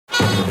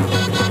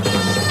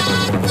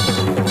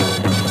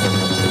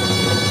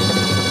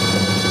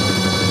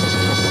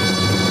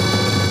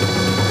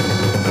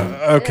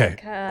Okay.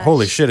 gosh.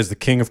 Holy shit, is the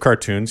king of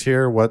cartoons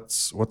here?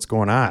 What's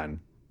going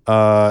on?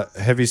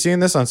 Have you seen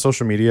this on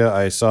social media?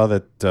 I saw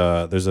that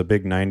there's a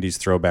big 90s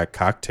throwback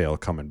cocktail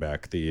coming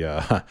back. The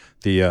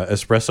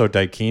espresso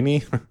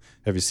daikini.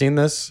 Have you seen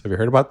this? Have you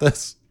heard about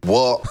this?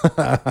 What?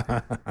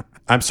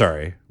 I'm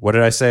sorry. What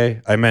did I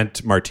say? I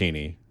meant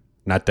martini,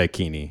 not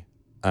daikini.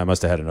 I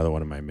must have had another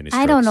one of my mini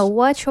strokes. I don't know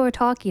what you're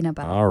talking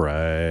about. All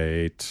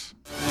right.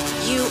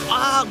 You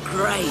are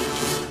great.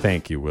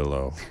 Thank you,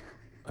 Willow.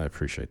 I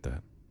appreciate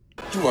that.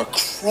 You are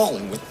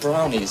crawling with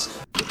brownies.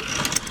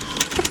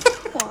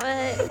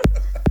 What?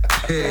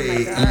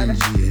 Hey,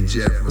 Angie and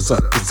Jeff. What's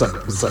up? What's up?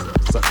 What's up?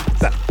 What's up?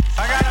 What's up?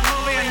 I got a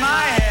movie in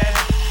my head.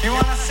 You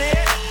want to see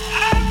it?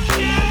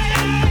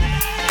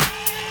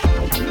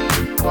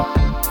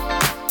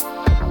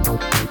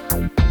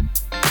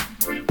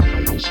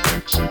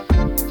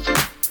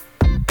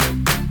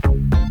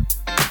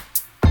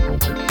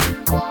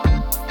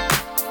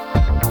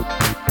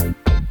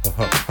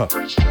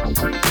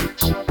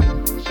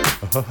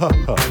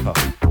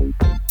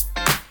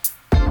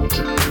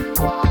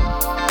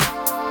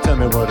 Tell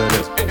me what it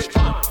is.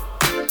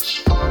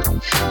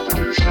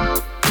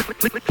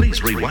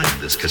 Please rewind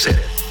this cassette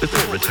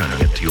before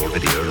returning it to your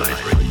video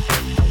library.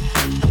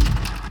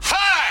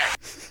 Hi!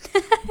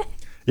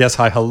 Yes,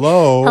 hi,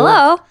 hello.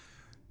 Hello.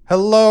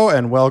 Hello,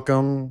 and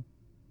welcome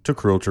to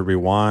Cruel to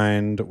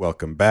Rewind.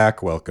 Welcome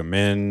back, welcome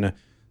in.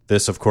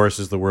 This, of course,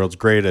 is the world's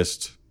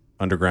greatest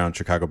underground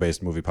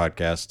Chicago-based movie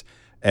podcast,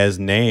 as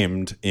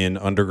named in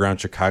underground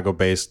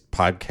Chicago-based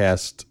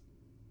podcast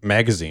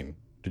magazine.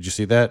 Did you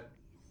see that?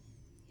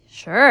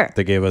 Sure.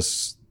 They gave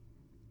us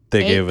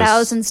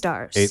 8,000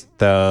 stars.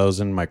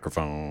 8,000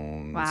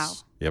 microphones. Wow.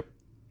 Yep.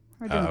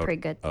 We're doing Out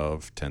pretty good.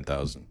 Of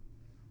 10,000.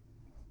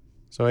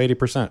 So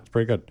 80%. It's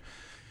pretty good.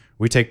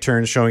 We take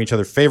turns showing each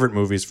other favorite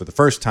movies for the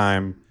first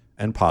time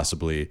and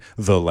possibly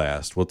the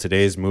last. Will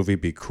today's movie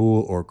be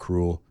cool or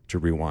cruel to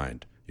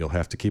rewind? You'll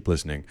have to keep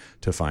listening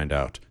to find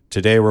out.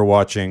 Today we're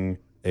watching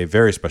a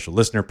very special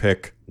listener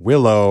pick,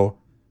 Willow,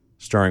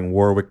 starring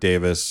Warwick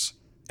Davis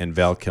and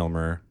Val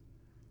Kilmer.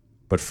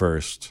 But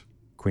first,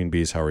 Queen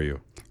Bees, how are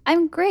you?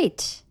 I'm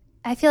great.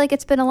 I feel like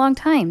it's been a long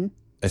time.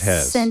 It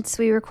has. Since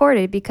we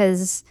recorded,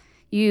 because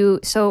you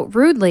so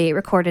rudely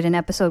recorded an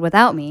episode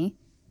without me,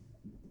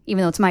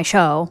 even though it's my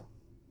show.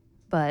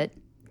 But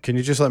Can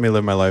you just let me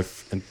live my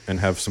life and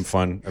have some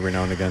fun every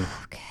now and again?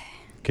 okay.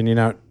 Can you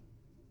not?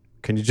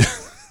 Can you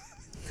just...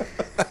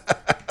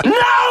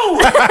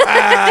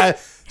 No!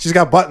 She's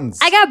got buttons.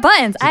 I got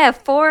buttons. I have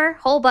 4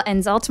 whole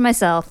buttons all to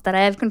myself that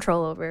I have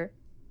control over.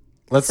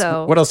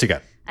 What else you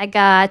got? I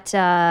got,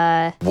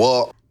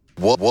 What?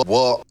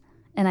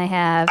 and I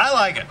have, I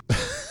like it.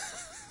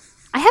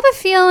 I have a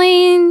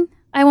feeling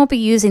I won't be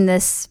using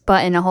this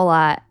button a whole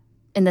lot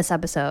in this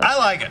episode. I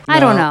like it. I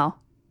don't know.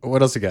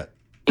 What else you got?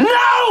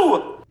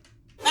 No!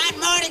 That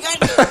morning,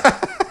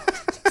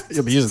 good.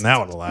 You'll be using that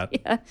one a lot.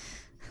 Yeah.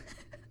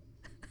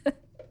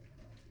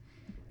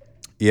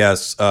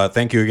 Yes.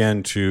 Thank you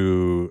again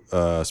to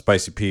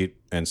Spicy Pete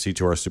and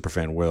C2R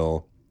Superfan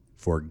Will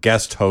for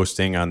guest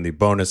hosting on the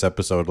bonus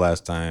episode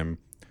last time.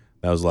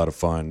 That was a lot of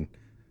fun,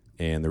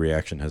 and the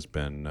reaction has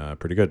been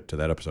pretty good to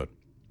that episode.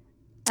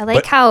 I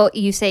like how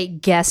you say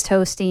guest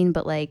hosting,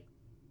 but like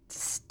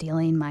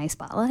stealing my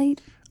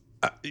spotlight.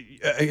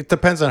 It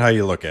depends on how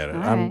you look at it.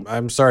 All right.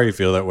 I'm sorry you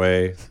feel that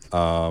way.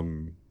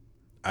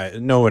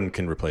 No one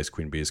can replace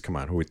Queen Bees. Come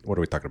on, what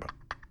are we talking about?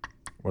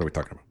 What are we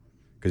talking about?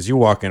 Because you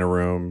walk in a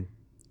room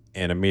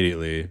and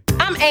immediately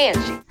I'm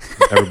Angie.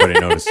 everybody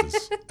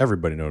notices.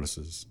 Everybody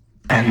notices.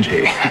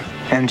 Angie.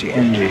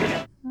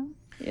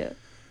 Yeah.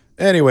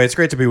 Anyway, it's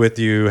great to be with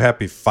you.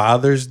 Happy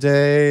Father's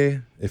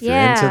Day. If you're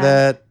into Yeah.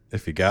 that,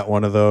 if you got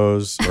one of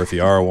those, or if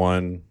you are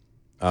one,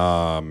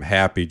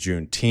 happy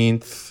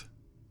Juneteenth.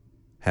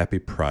 Happy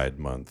Pride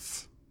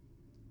Month.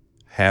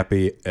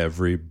 Happy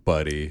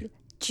everybody.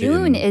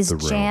 June in is the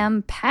room.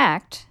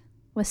 jam-packed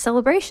with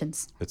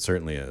celebrations. It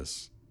certainly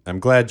is. I'm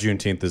glad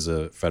Juneteenth is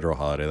a federal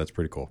holiday. That's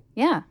pretty cool.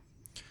 Yeah.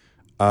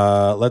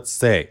 Let's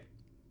say,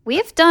 We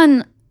have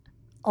done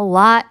a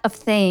lot of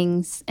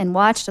things and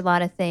watched a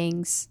lot of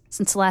things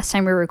since the last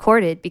time we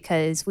recorded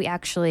because we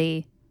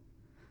actually,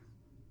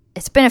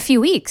 it's been a few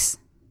weeks.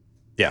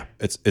 yeah,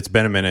 it's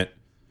been a minute.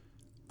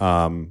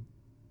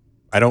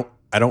 I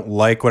don't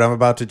like what I'm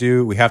about to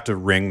do. We have to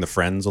ring the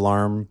Friends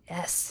alarm.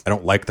 Yes. I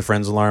don't like the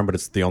Friends alarm, but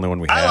it's the only one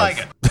we have. I like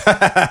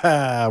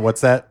it.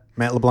 What's that,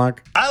 Matt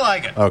LeBlanc? I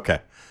like it. Okay.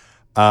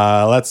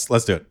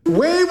 Let's do it.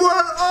 We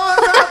were on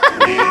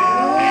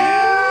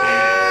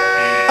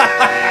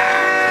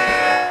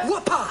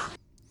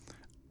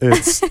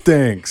It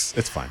stinks.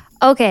 It's fine.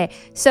 Okay,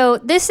 so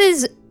this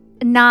is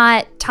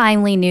not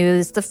timely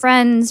news. The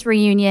Friends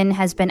reunion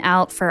has been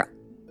out for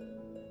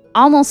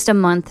almost a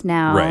month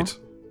now. Right.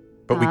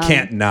 But we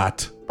can't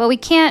not But we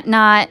can't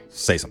not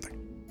say something.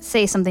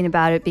 say something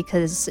about it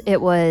because it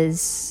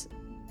was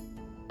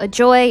a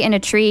joy and a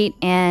treat,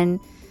 and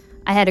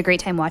I had a great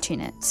time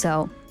watching it.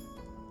 So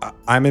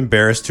I'm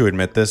embarrassed to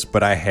admit this,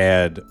 but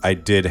I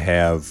did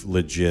have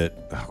legit.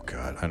 Oh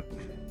God,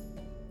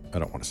 I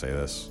don't want to say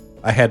this.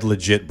 I had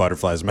legit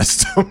butterflies in my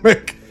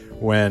stomach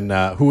when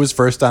who was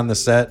first on the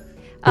set?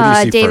 Who do you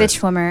see David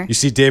first? Schwimmer. You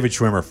see David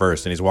Schwimmer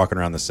first, and he's walking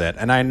around the set.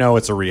 And I know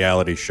it's a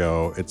reality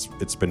show;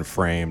 it's been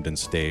framed and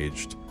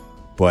staged.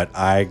 But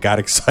I got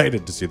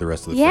excited to see the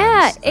rest of the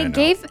Yeah,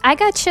 friends. I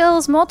got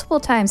chills multiple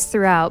times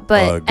throughout.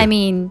 But Bug. I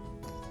mean,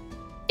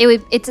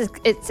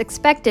 it's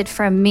expected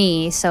from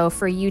me. So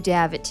for you to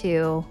have it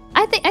too,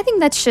 I think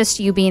that's just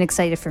you being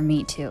excited for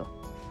me too.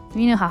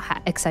 You know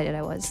how excited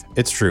I was.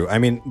 It's true. I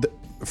mean,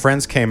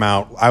 Friends came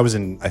out. I was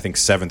in, I think,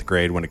 7th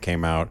grade when it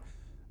came out.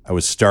 I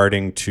was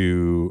starting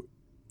to,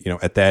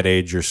 at that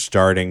age, you're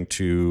starting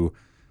to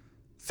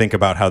think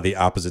about how the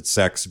opposite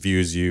sex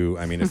views you.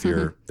 I mean, if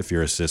you're a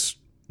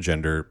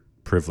cisgender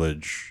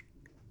privilege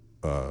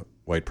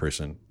white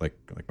person like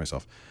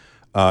myself,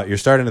 you're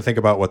starting to think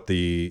about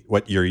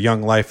what your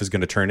young life is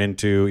going to turn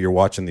into. You're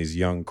watching these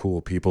young,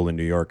 cool people in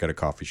New York at a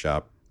coffee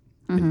shop,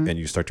 and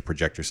you start to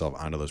project yourself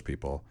onto those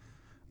people.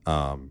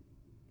 So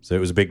it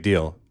was a big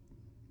deal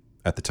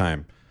at the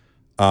time.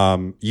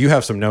 You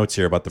have some notes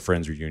here about the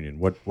Friends reunion.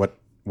 What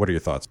are your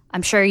thoughts?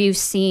 I'm sure you've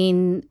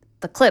seen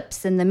the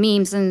clips and the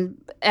memes and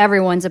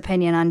everyone's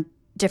opinion on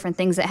different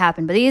things that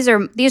happened, but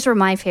these were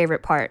my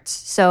favorite parts.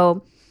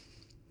 So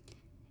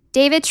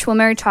David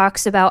Schwimmer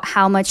talks about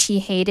how much he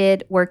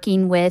hated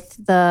working with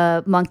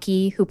the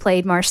monkey who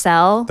played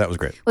Marcel. That was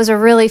great. It was a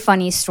really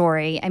funny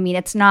story. I mean,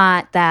 it's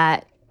not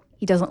that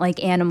he doesn't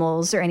like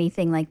animals or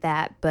anything like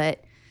that,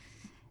 but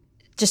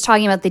just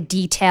talking about the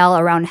detail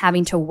around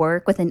having to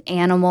work with an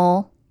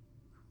animal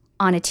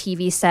on a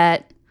TV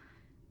set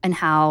and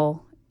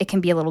how it can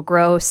be a little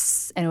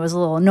gross and it was a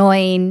little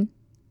annoying.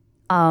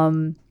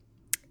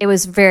 It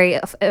was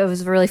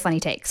a really funny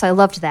take. So I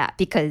loved that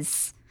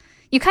because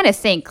you kind of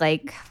think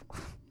like,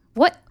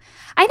 what?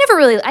 I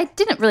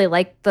didn't really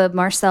like the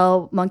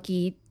Marcel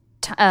monkey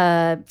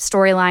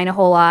storyline a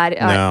whole lot.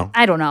 No.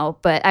 I don't know,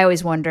 but I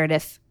always wondered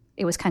if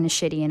it was kind of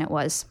shitty, and it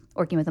was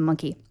working with a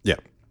monkey. Yeah.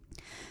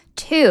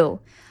 2,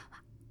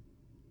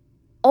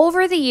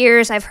 over the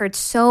years, I've heard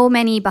so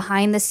many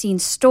behind the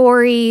scenes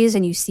stories,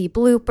 and you see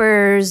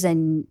bloopers,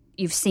 and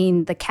you've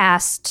seen the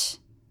cast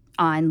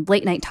on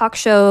late night talk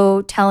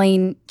shows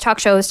telling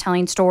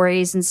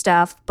stories and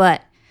stuff.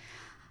 But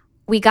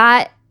we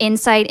got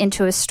insight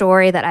into a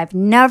story that I've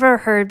never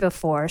heard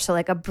before. So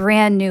like a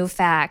brand new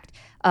fact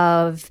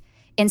of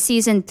in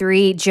season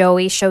 3,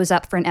 Joey shows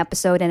up for an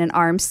episode in an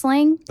arm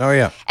sling. Oh,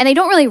 yeah. And they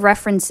don't really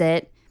reference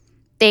it.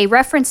 They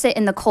reference it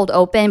in the cold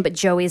open, but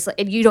Joey's,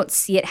 you don't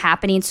see it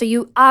happening. So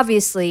you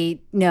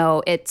obviously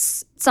know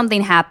it's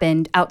something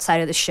happened outside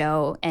of the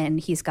show and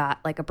he's got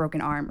like a broken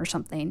arm or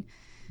something.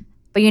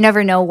 But you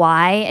never know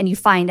why. And you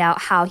find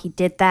out how he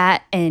did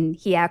that. And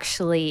he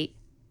actually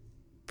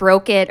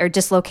broke it or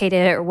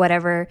dislocated it or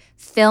whatever,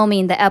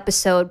 filming the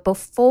episode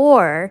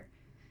before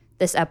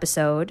this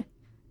episode.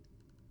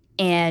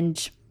 And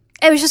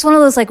it was just one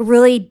of those like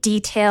really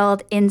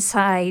detailed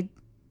inside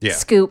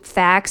scoop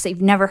facts that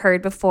you've never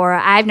heard before.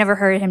 I've never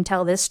heard him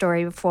tell this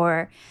story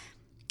before.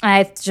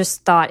 I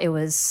just thought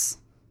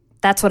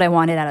that's what I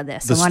wanted out of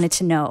this. I wanted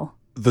to know.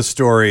 The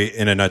story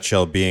in a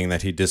nutshell being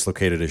that he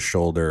dislocated his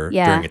shoulder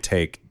during a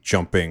take,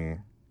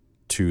 jumping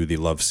to the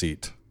love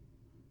seat.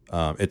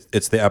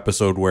 It's the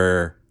episode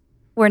where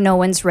no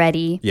one's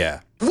ready.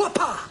 Yeah.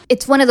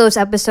 It's one of those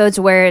episodes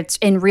where it's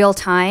in real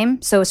time.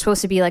 So it's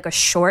supposed to be like a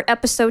short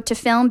episode to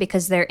film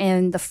because they're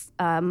in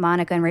the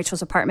Monica and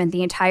Rachel's apartment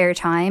the entire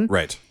time.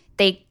 Right.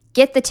 They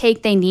get the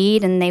take they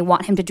need and they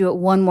want him to do it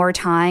one more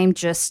time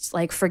just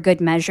like for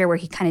good measure where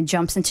he kind of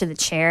jumps into the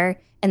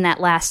chair. And that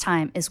last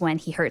time is when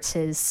he hurts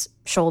his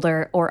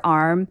shoulder or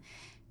arm.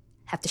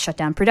 Have to shut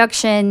down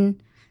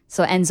production.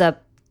 So it ends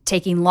up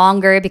taking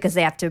longer because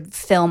they have to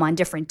film on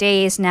different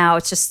days now.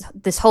 It's just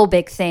this whole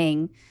big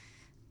thing.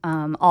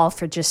 All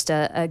for just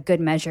a good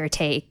measure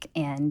take.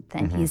 And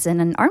then he's in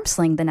an arm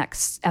sling the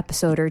next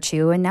episode or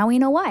two, and now we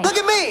know why. Look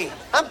at me!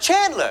 I'm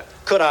Chandler.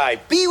 Could I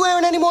be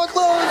wearing any more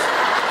clothes?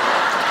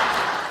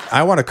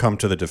 I want to come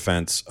to the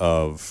defense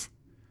of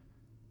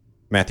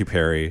Matthew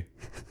Perry.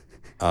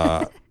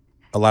 A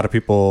lot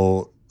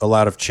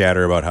of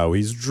chatter about how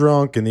he's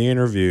drunk in the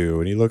interview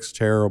and he looks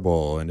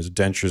terrible and his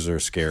dentures are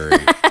scary.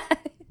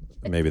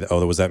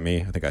 Was that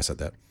me? I think I said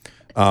that.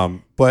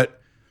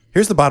 But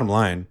here's the bottom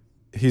line.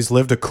 He's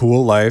lived a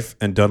cool life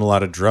and done a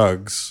lot of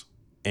drugs,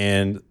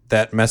 and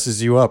that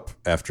messes you up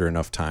after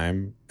enough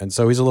time. And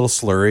so he's a little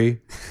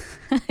slurry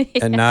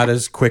and not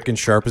as quick and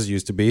sharp as he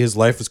used to be. His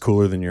life is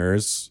cooler than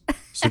yours.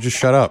 So just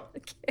shut up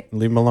and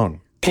leave him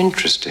alone.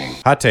 Interesting.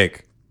 Hot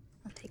take.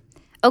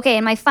 Okay,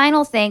 and my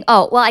final thing.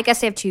 Oh, well, I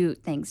guess I have 2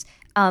 things.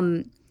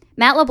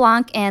 Matt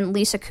LeBlanc and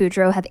Lisa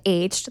Kudrow have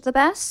aged the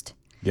best.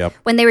 Yep.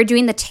 When they were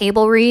doing the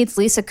table reads,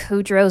 Lisa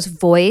Kudrow's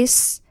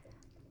voice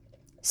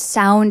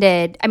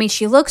sounded, I mean,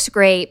 she looks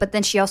great, but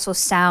then she also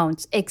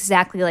sounds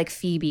exactly like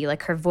Phoebe.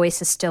 Like her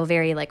voice is still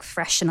very like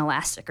fresh and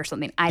elastic or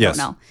something. I don't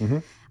know.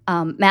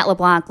 Mm-hmm. Matt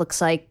LeBlanc looks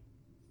like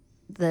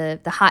the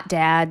hot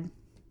dad.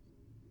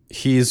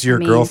 He's your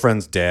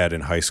girlfriend's dad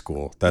in high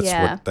school.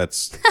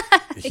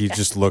 He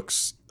just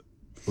looks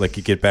like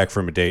you get back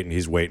from a date and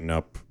he's waiting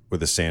up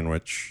with a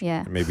sandwich.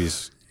 Yeah. Maybe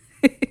he's,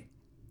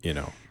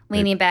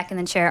 leaning back in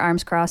the chair,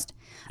 arms crossed.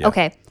 Yeah.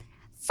 Okay.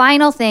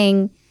 Final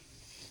thing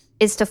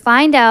is to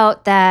find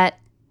out that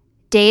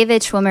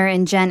David Schwimmer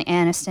and Jen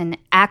Aniston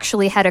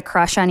actually had a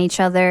crush on each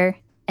other,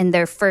 and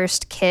their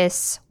first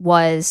kiss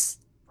was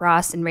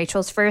Ross and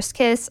Rachel's first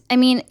kiss. I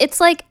mean, it's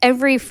like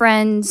every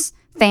Friends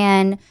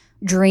fan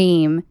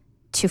dream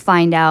to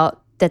find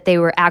out that they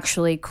were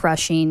actually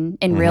crushing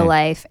in real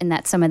life, and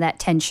that some of that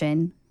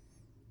tension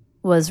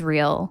was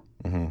real.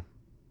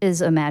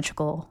 Is a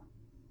magical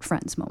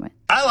Friends moment.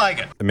 I like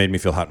it. It made me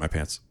feel hot in my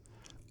pants.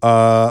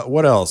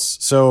 What else?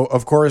 So,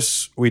 of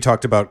course, we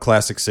talked about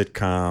classic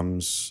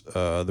sitcoms,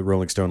 the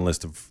Rolling Stone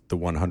list of the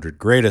 100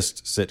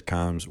 greatest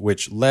sitcoms,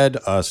 which led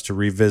us to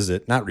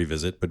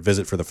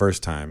visit for the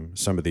first time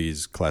some of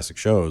these classic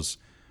shows.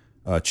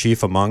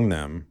 Chief among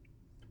them,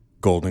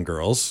 Golden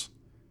Girls,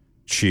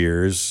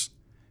 Cheers,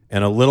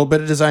 and a little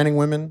bit of Designing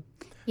Women.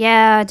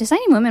 Yeah,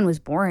 Designing Women was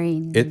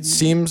boring. It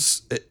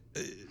seems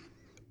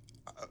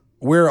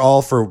we're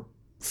all for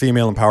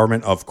female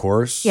empowerment, of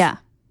course. Yeah.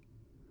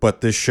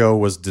 But this show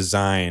was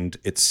designed,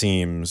 it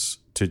seems,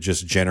 to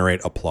just generate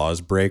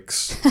applause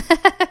breaks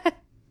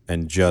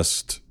and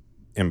just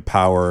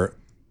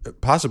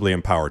possibly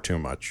empower too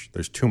much.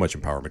 There's too much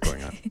empowerment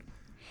going on.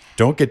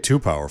 Don't get too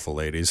powerful,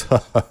 ladies.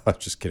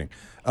 Just kidding.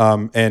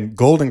 And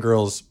Golden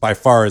Girls, by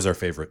far, is our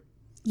favorite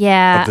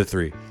Yeah. of the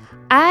three.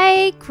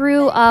 I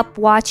grew up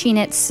watching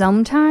it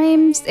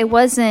sometimes. It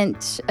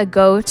wasn't a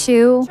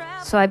go-to,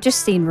 so I've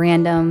just seen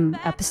random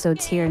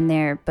episodes here and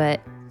there,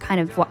 but kind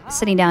of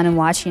sitting down and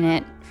watching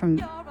it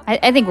from...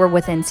 I think we're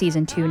within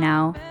season 2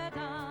 now.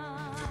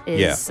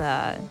 It's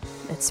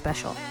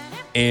special.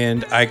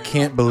 And I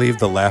can't believe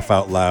the laugh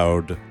out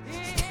loud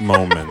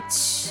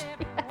moments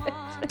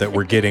that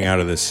we're getting out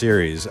of this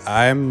series.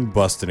 I'm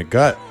busting a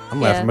gut. I'm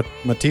laughing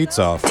my teats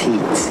off.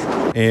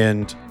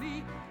 And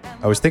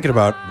I was thinking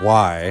about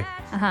why.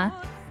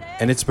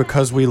 And it's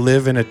because we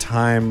live in a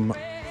time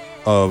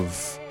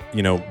of,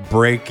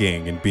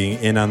 breaking and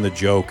being in on the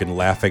joke and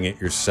laughing at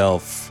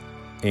yourself.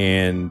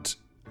 And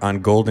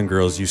on Golden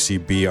Girls, you see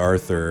B.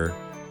 Arthur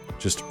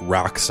just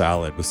rock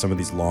solid with some of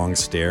these long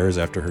stares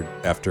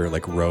after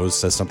like Rose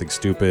says something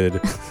stupid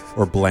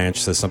or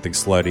Blanche says something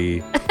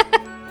slutty.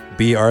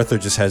 B. Arthur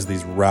just has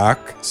these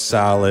rock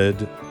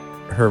solid.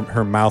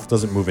 Her mouth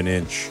doesn't move an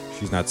inch.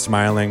 She's not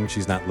smiling.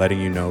 She's not letting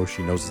you know.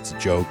 She knows it's a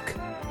joke.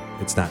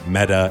 It's not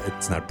meta.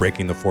 It's not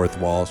breaking the fourth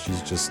wall.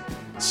 She's just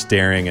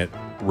staring at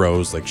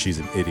Rose like she's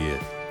an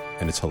idiot,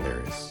 and it's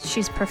hilarious.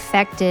 She's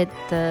perfected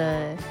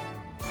the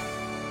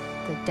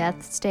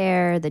death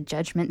stare, the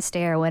judgment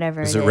stare,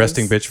 whatever. Is it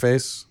resting bitch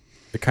face?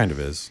 It kind of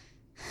is.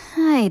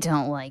 I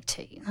don't like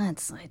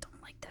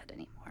that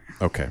anymore.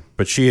 Okay,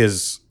 but she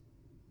is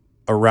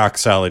a rock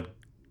solid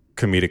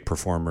comedic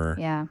performer.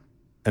 Yeah,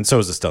 and so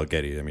is Estelle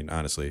Getty. I mean,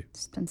 honestly,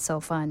 it's been so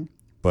fun.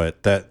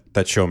 But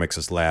that show makes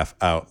us laugh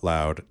out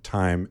loud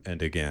time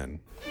and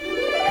again.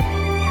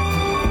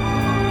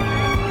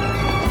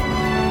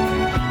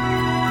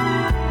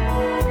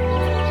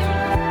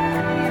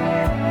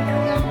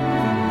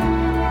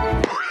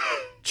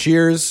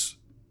 Cheers.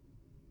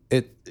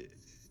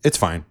 It's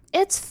fine.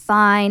 It's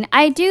fine.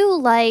 I do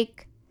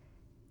like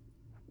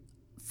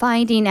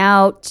finding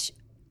out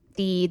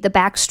the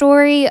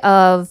backstory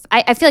of...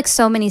 I feel like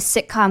so many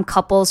sitcom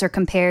couples are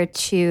compared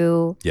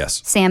to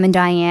Sam and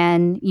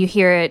Diane. You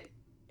hear it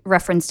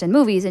referenced in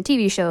movies and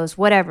TV shows,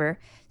 whatever.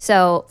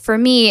 So for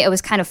me, it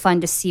was kind of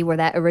fun to see where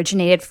that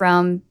originated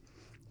from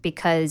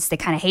because they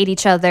kind of hate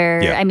each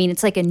other. Yeah. I mean,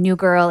 it's like a New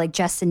Girl, like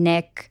Jess and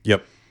Nick.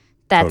 Yep.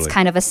 That's totally.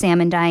 kind of a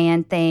Sam and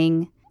Diane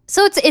thing.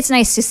 So it's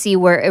nice to see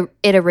where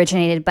it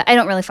originated, but I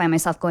don't really find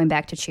myself going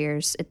back to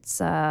Cheers.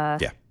 It's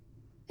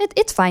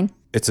it's fine.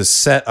 It's a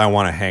set I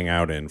want to hang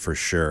out in for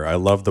sure. I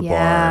love the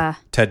bar.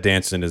 Ted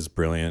Danson is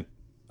brilliant.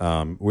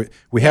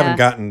 We haven't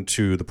gotten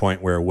to the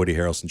point where Woody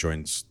Harrelson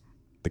joins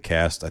the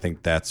cast. I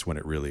think that's when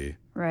it really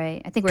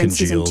right. I think we're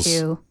congeals. in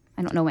season 2.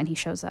 I don't know when he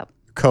shows up.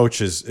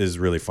 Coach is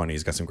really funny.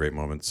 He's got some great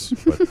moments.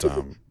 But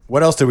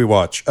what else did we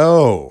watch?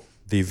 Oh,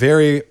 the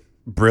very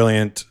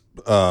brilliant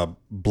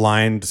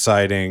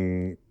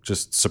blindsiding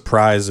just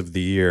surprise of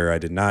the year. I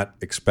did not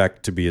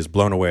expect to be as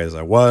blown away as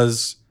I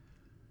was.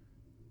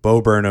 Bo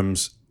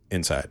Burnham's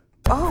Inside.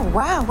 Oh,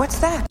 wow. What's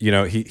that?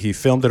 He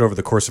filmed it over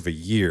the course of a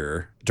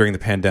year during the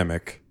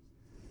pandemic.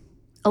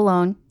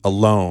 Alone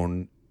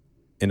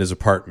In his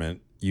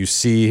apartment. You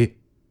see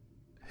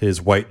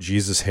his white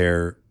Jesus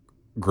hair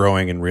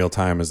growing in real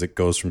time as it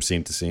goes from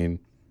scene to scene.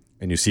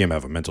 And you see him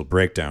have a mental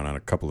breakdown on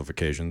a couple of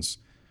occasions.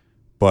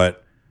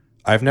 But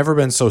I've never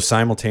been so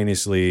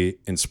simultaneously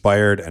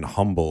inspired and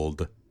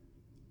humbled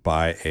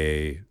by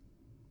a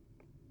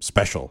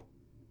special.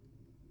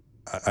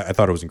 I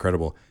thought it was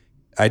incredible.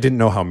 I didn't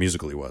know how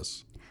musical he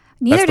was.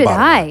 Neither did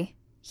I.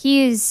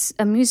 He is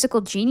a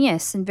musical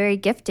genius and very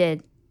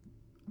gifted.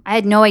 I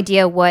had no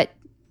idea what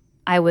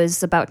I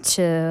was about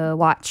to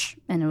watch,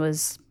 and I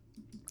was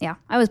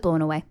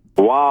blown away.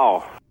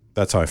 Wow.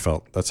 That's how I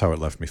felt. That's how it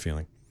left me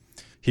feeling.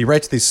 He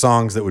writes these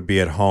songs that would be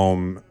at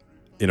home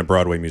in a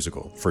Broadway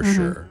musical, for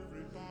sure.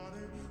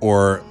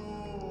 or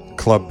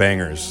club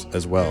bangers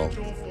as well.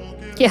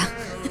 Yeah.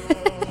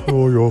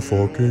 Oh, you're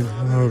fucking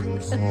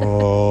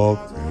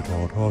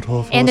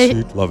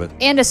love it.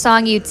 And a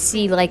song you'd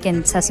see like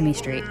in Sesame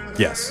Street.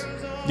 Yes.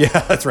 Yeah,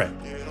 that's right.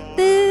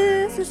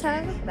 This is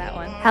how that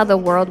one. How the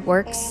world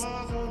works.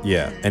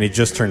 Yeah, and he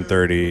just turned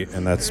 30,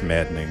 and that's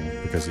maddening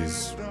because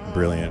he's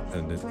brilliant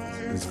and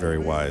he's very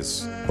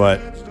wise. But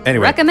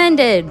anyway,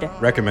 recommended.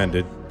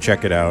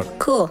 Check it out.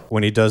 Cool.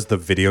 When he does the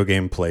video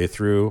game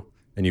playthrough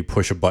and you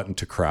push a button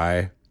to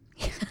cry,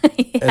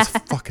 it's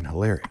fucking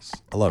hilarious.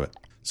 I love it.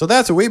 So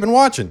that's what we've been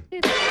watching.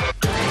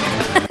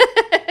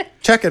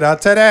 Check it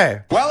out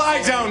today. Well,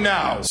 I don't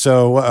know.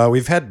 So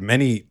we've had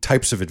many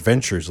types of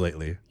adventures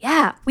lately.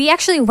 Yeah, we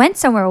actually went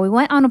somewhere. We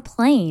went on a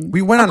plane.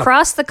 We went on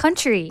across the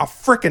country. A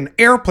freaking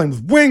airplane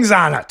with wings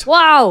on it.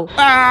 Wow.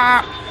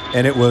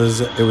 And it was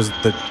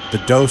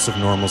the dose of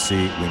normalcy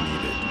we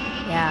needed.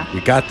 Yeah.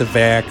 We got the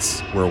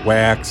vax, we're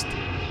waxed,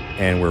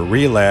 and we're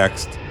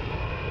relaxed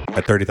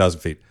at 30,000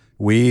 feet.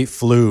 We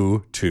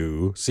flew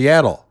to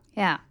Seattle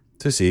Yeah.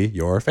 to see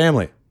your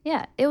family.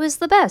 Yeah, it was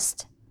the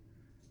best.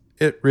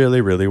 It really,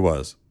 really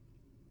was.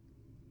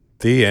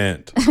 The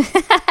end.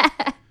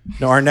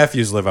 No, our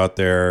nephews live out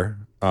there.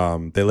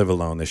 They live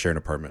alone. They share an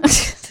apartment.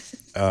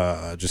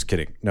 Just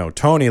kidding. No,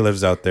 Tony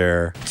lives out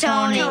there.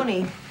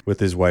 Tony. With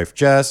his wife,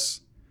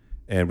 Jess.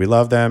 And we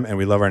love them, and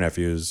we love our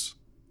nephews,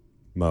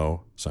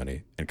 Mo,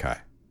 Sonny, and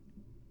Kai.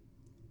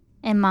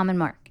 And Mom and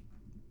Mark.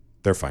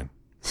 They're fine.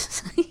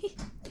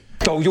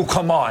 Oh, you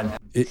come on.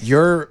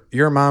 Your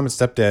mom and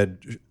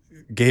stepdad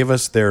gave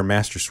us their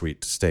master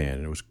suite to stay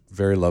in. It was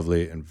very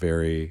lovely and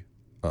very,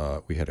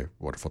 we had a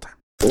wonderful time.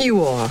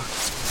 You are the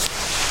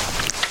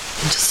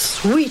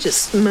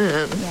sweetest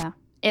man. Yeah.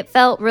 It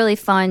felt really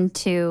fun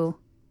to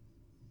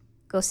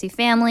go see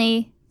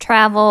family,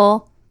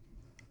 travel,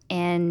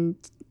 and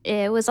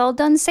it was all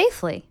done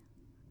safely.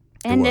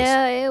 And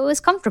it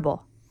was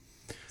comfortable.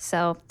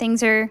 So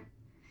things are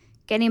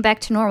getting back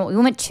to normal. We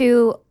went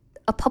to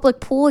a public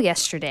pool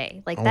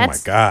yesterday. Like, my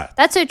God.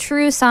 That's a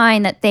true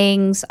sign that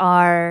things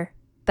are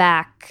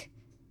back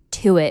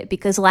to it,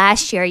 because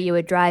last year you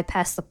would drive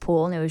past the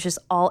pool and it was just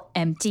all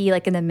empty,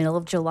 like in the middle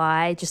of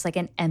July, just like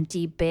an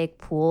empty big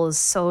pool. Is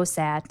so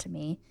sad to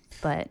me.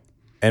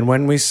 And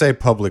when we say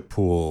public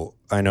pool,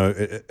 I know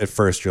at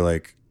first you're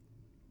like,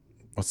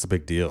 what's the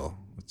big deal?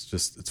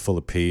 It's full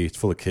of pee. It's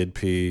full of kid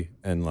pee.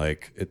 And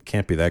like, it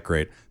can't be that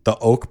great. The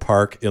Oak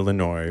Park,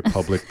 Illinois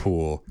public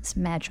pool. It's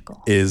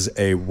magical. Is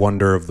a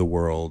wonder of the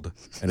world.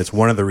 And it's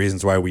one of the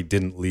reasons why we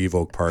didn't leave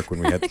Oak Park when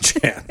we had the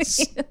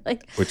chance.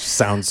 Which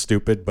sounds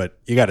stupid, but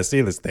you got to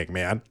see this thing,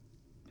 man.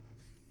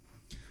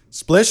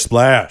 Splish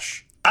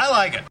Splash. I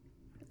like it.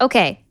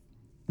 Okay.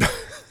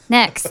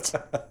 Next.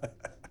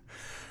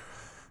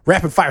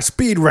 Rapid fire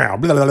speed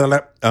round. Blah, blah, blah,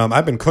 blah.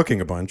 I've been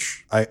cooking a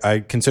bunch. I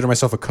consider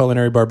myself a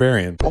culinary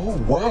barbarian. Oh,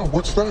 wow,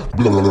 what's that?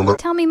 Blah, blah, blah, blah.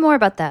 Tell me more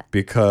about that.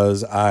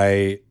 Because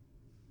I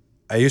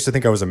used to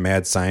think I was a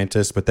mad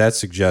scientist, but that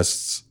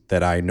suggests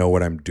that I know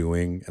what I'm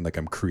doing and like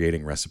I'm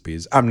creating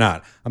recipes. I'm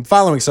not. I'm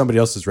following somebody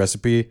else's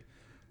recipe,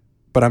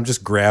 but I'm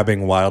just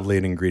grabbing wildly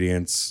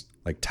ingredients.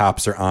 Like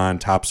tops are on,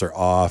 tops are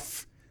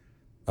off.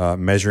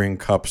 Measuring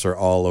cups are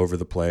all over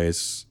the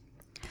place.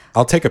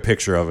 I'll take a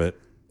picture of it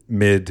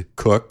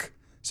mid-cook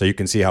so you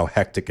can see how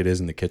hectic it is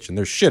in the kitchen.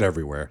 There's shit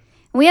everywhere.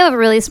 We have a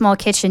really small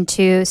kitchen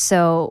too,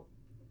 so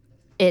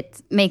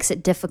it makes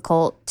it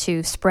difficult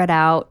to spread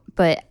out,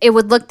 but it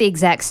would look the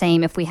exact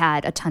same if we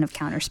had a ton of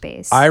counter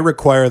space. I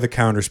require the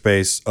counter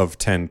space of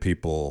 10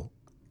 people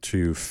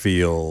to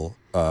feel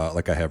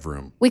like I have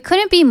room. We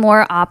couldn't be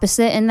more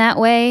opposite in that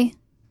way.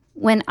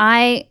 When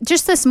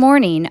just this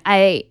morning,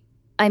 I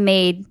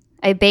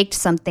baked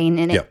something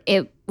and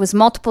it was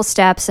multiple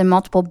steps and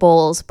multiple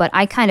bowls, but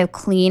I kind of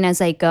clean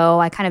as I go.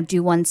 I kind of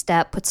do one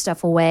step, put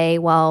stuff away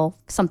while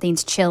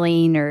something's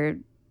chilling or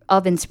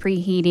oven's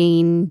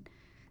preheating,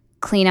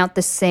 clean out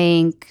the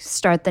sink,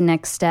 start the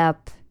next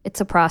step.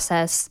 It's a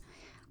process.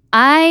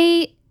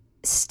 I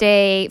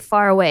stay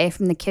far away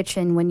from the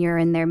kitchen when you're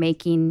in there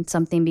making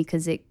something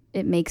because it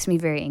makes me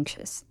very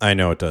anxious. I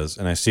know it does.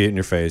 And I see it in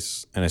your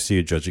face and I see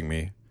you judging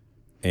me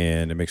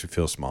and it makes me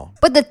feel small.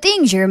 But the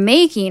things you're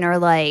making are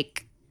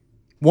like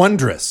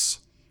wondrous.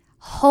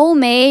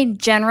 Homemade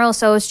General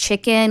Tso's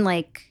chicken,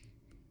 like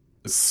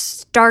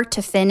start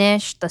to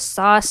finish, the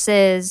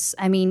sauces.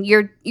 I mean,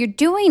 you're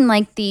doing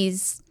like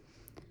these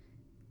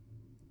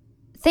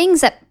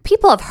things that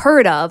people have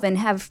heard of and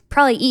have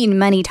probably eaten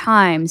many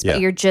times, but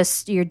you're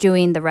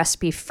doing the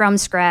recipe from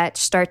scratch,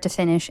 start to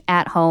finish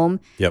at home.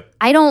 Yep.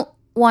 I don't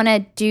want to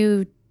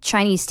do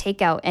Chinese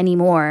takeout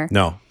anymore.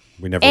 No,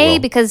 we never will.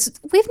 Because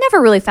we've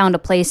never really found a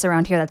place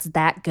around here that's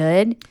that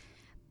good.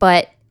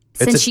 But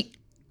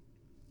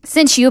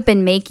since you've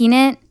been making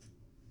it,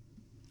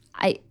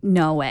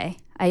 no way.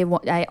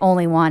 I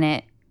only want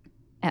it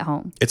at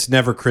home. It's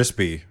never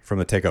crispy from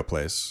the takeout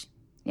place.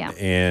 Yeah.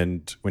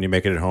 And when you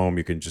make it at home,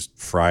 you can just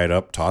fry it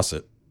up, toss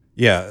it.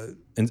 Yeah.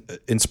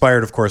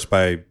 Inspired, of course,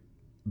 by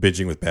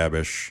Binging with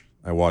Babish.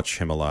 I watch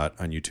him a lot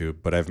on YouTube,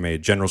 but I've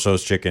made General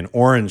Tso's chicken,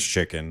 orange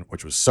chicken,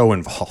 which was so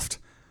involved.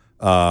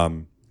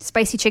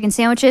 Spicy chicken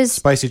sandwiches.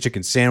 Spicy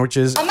chicken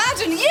sandwiches.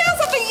 Imagine years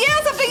after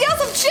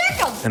years of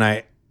chicken. And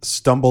I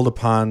stumbled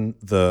upon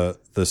the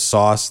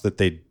sauce that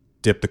they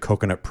dip the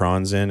coconut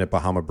prawns in at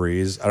Bahama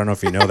Breeze. I don't know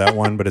if you know that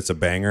one, but it's a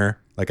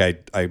banger. Like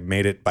I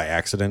made it by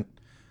accident.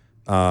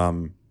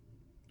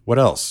 What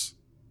else?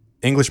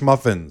 English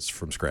muffins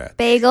from scratch.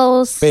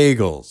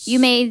 Bagels. You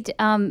made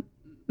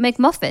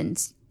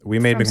McMuffins. We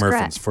made from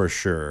McMuffins scratch. For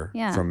sure.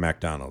 Yeah. From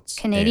McDonald's.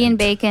 Canadian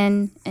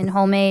bacon and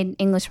homemade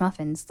English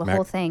muffins. The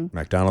whole thing.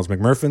 McDonald's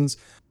McMuffins.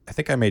 I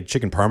think I made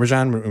chicken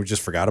parmesan, but we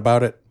just forgot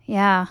about it.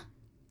 Yeah.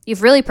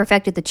 You've really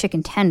perfected the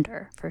chicken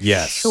tender for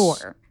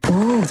sure.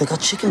 Ooh, they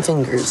got chicken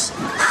fingers.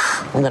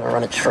 I'm gonna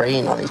run a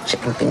train on these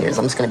chicken fingers.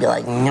 I'm just gonna be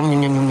like, yum,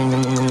 yum, yum, yum,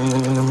 yum,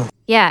 yum, yum.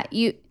 Yeah,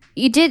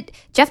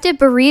 Jeff did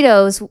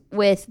burritos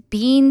with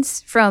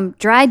beans from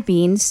dried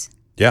beans.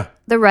 Yeah.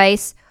 The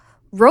rice.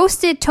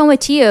 Roasted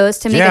tomatillos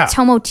to make a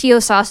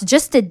tomatillo sauce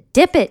just to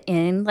dip it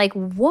in. Like,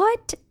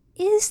 what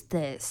is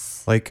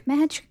this? Like,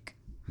 magic.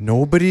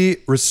 Nobody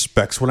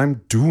respects what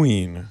I'm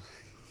doing.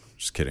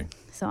 Just kidding.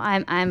 So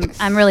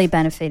I'm really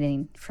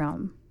benefiting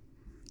from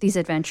these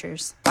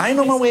adventures. I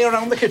know my way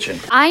around the kitchen.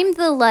 I'm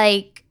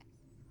the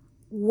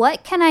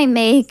what can I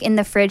make in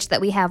the fridge that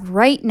we have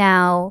right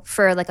now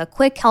for like a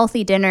quick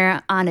healthy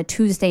dinner on a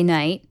Tuesday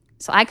night?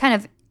 So I kind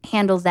of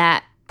handle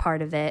that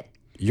part of it.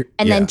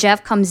 Then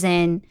Jeff comes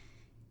in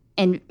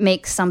and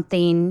makes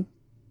something.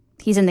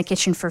 He's in the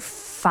kitchen for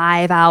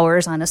 5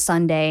 hours on a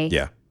Sunday.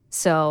 Yeah.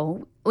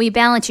 So we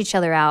balance each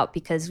other out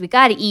because we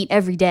got to eat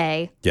every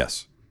day.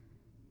 Yes.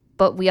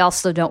 But we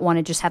also don't want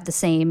to just have the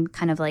same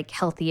kind of like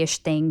healthy-ish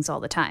things all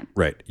the time.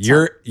 Right.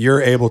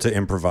 You're able to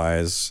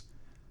improvise.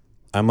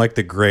 I'm like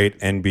the great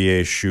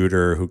NBA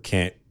shooter who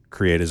can't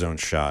create his own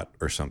shot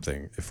or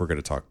something. If we're going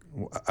to talk,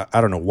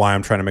 I don't know why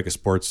I'm trying to make a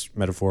sports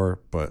metaphor,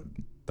 but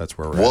that's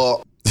where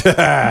we're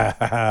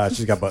at.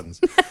 She's got buttons.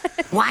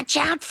 Watch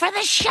out for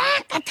the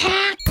shark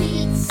attack.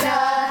 Pizza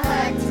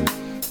Hut,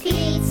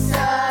 Pizza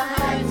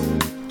Hut,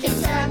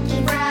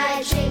 Kentucky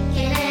Fried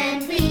Chicken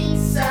and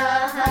Pizza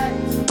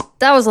Hut.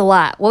 That was a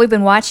lot. What we've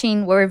been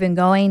watching, where we've been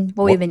going,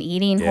 what we've been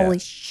eating. Yeah. Holy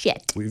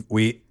shit.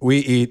 We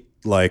eat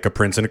like a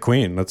prince and a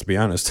queen, let's be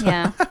honest.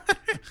 Yeah.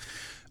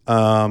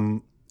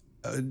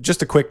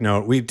 Just a quick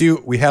note. We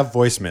have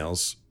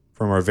voicemails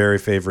from our very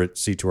favorite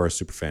C2R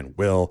superfan,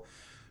 Will.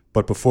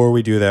 But before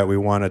we do that, we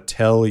want to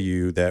tell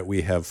you that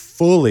we have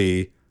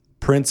fully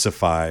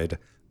Princified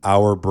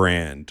our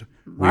brand.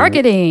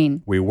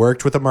 Marketing. We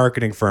worked with a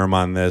marketing firm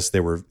on this. They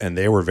were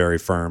very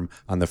firm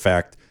on the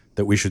fact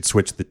that we should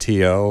switch the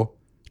TO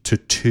to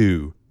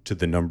 2 to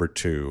the number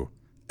 2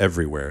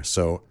 everywhere.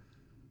 So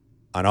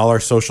on all our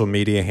social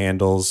media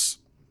handles,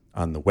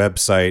 on the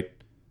website,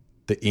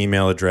 the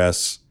email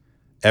address,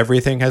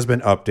 everything has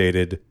been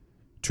updated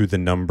to the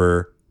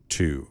number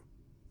 2.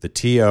 The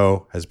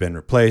TO has been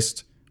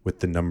replaced with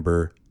the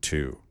number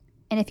 2.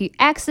 And if you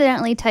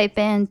accidentally type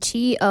in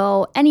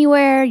TO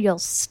anywhere, you'll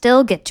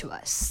still get to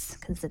us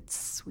because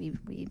it's we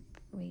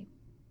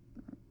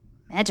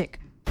magic.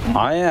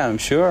 I am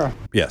sure.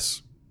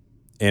 Yes.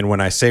 And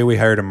when I say we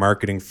hired a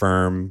marketing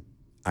firm,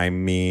 I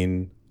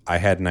mean I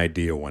had an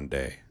idea one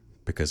day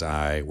because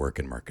I work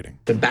in marketing.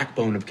 The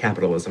backbone of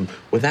capitalism.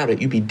 Without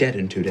it, you'd be dead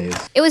in 2 days.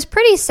 It was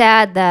pretty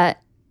sad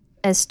that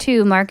as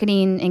two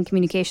marketing and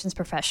communications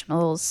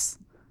professionals,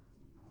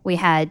 we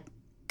had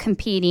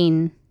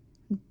competing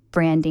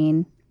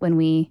branding when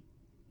we,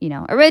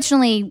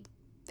 originally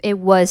it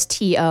was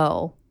TO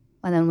and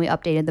then we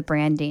updated the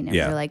branding and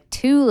we're like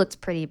 2 looks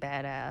pretty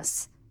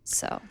badass.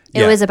 So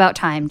it was about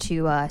time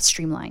to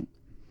streamline.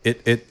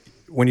 It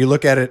when you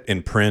look at it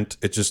in print,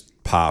 it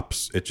just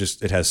pops. It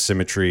has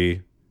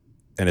symmetry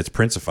and it's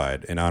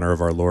Princified in honor of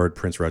our Lord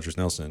Prince Rogers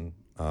Nelson.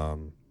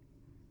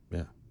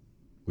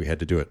 We had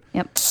to do it.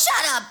 Yep.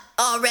 Shut up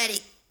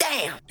already.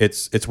 Damn.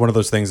 It's one of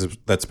those things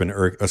that's been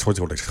it's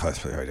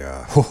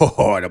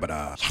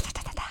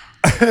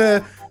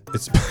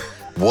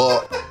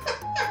what?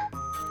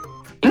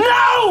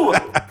 No!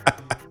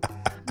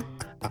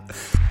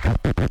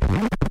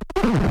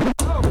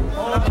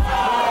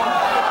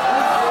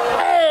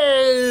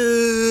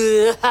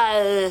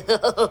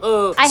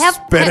 I have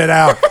spit it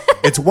out.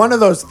 It's one of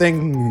those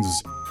things.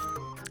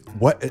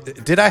 What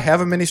did I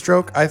have a mini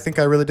stroke? I think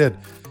I really did.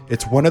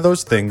 It's one of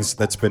those things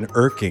that's been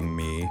irking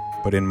me,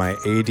 but in my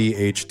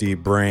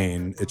ADHD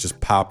brain, it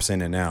just pops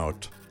in and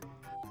out.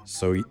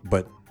 So,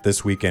 but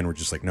this weekend we're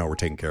just like, no, we're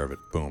taking care of it.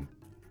 Boom,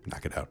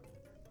 knock it out.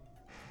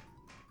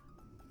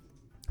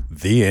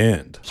 The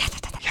end.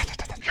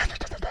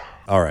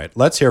 All right,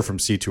 let's hear from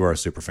C2R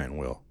superfan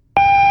Will.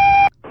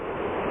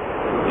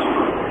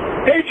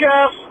 Hey,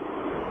 Jeff.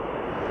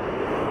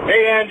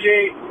 Hey,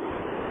 Angie.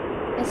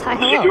 Yes, hi,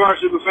 hello. C2R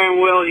superfan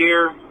Will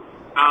here.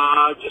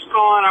 Just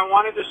calling. I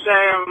wanted to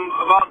say I'm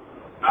about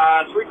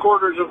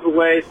 3/4 of the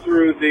way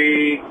through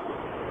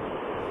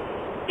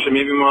so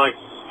maybe more like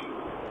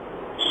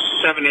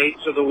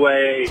 7/8 of the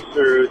way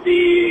through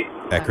the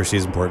accuracy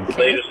is important.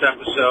 Latest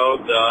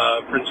episode,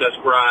 the Princess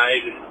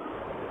Bride.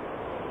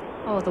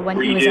 Oh, the one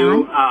redo. he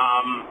was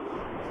on.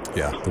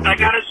 Yeah, I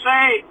gotta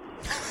say,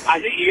 I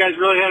think you guys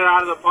really hit it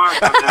out of the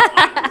park on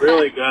that one.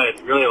 Really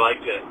good. Really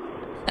liked it.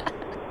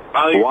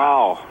 Probably,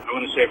 Wow. I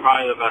want to say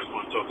probably the best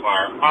one so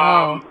far.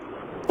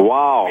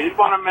 Wow. I just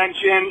want to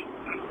mention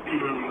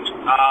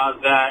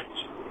that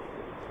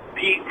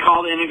Pete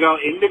called Indigo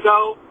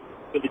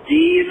with a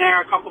D in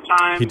there a couple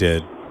times. He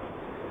did.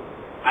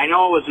 I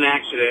know it was an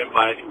accident,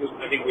 but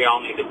I think we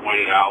all need to point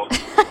it out.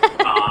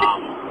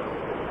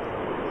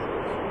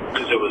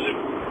 Because it was a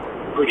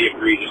pretty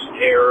egregious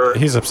error.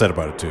 He's upset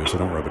about it too, so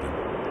don't rub it in.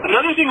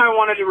 Another thing I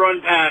wanted to run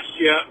past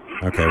you.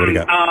 Okay, what do you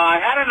got? I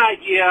had an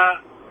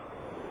idea.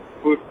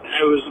 We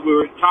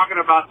were talking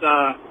about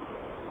the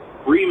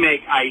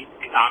remake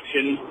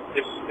option.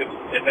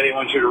 If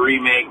anyone should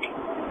remake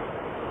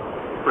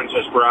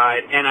Princess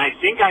Bride, and I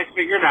think I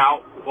figured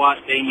out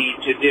what they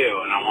need to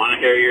do, and I want to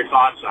hear your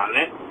thoughts on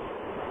it.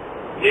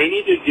 They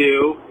need to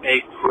do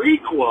a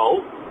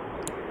prequel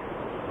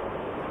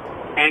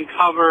and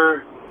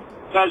cover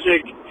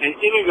Fezzik and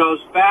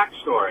Inigo's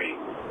backstory.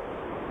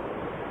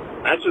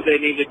 That's what they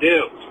need to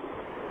do.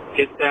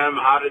 Get them,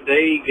 how did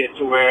they get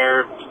to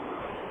where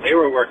they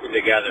were working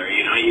together?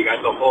 You know, you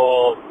got the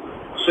whole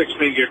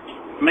six-fingered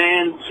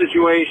man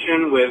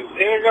situation with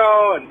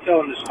Inigo and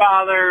killing his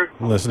father.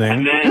 I'm listening.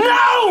 And then,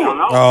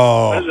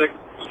 Fezzik,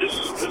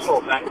 this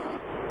whole thing.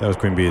 That was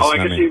Queen Bee's. Oh, I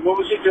can see. What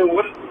was he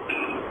doing?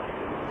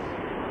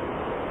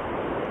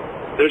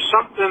 There's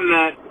something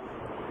that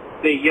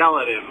they yell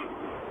at him.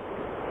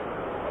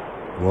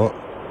 What?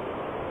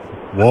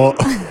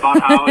 About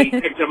how he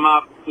picked him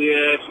up.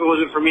 If it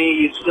wasn't for me,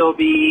 you'd still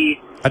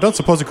be... I don't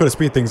suppose he could have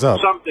speed things up.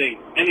 Something.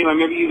 Anyway,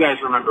 maybe you guys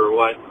remember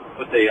what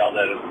they yelled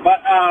at him.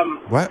 But,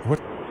 What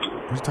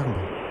are you talking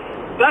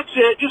about? That's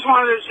it. Just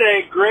wanted to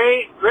say,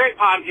 great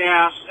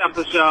podcast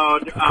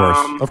episode.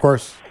 Of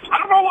course. I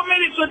don't know what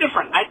made it so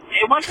different.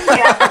 It wasn't the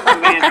accent of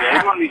Mandy. I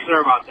just want to be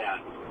clear about that.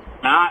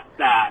 Not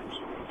that.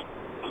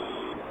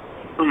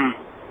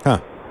 Huh.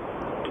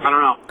 I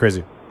don't know.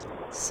 Crazy.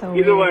 So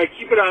either way,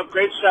 keep it up.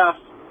 Great stuff.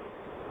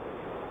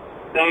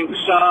 Thanks.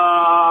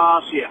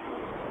 See ya.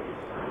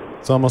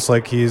 It's almost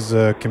like he's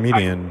a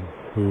comedian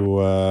who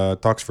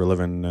talks for a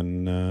living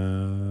and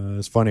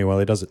is funny while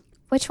he does it.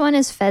 Which one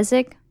is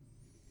Fezzik?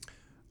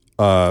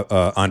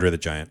 Andre the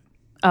Giant.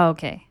 Oh,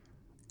 okay.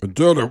 A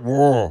dead at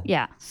war.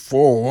 Yeah.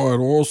 4 white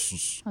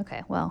horses.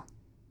 Okay, well,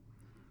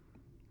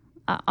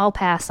 I'll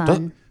pass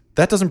on.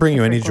 That doesn't bring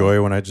you any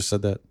joy when I just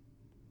said that?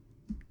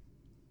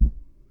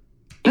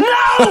 No!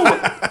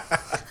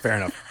 Fair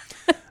enough.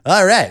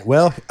 All right.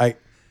 Well,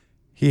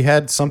 he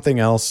had something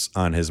else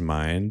on his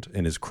mind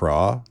in his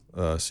craw.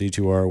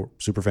 C2R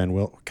superfan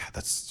Will. God,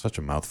 that's such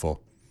a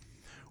mouthful.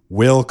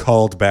 Will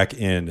called back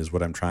in is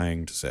what I'm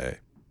trying to say.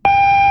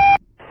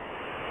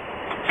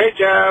 Hey,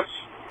 Jeff.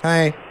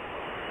 Hi.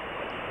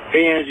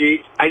 Hey,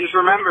 Angie. I just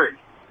remembered.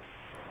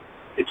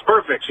 It's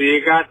perfect. So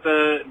you got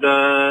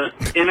the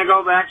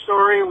Inigo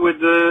backstory with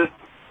the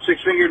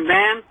six-fingered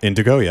man.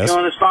 Indigo, yes.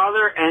 Killing his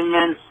father. And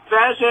then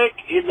Fezzik,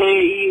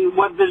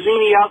 what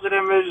Vizzini yells at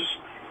him is,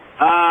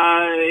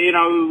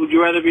 would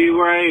you rather be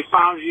where I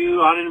found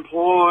you,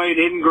 unemployed,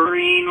 in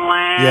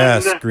Greenland?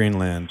 Yes,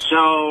 Greenland.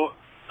 So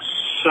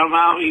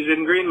somehow he's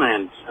in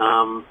Greenland,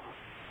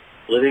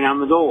 living on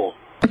the dole.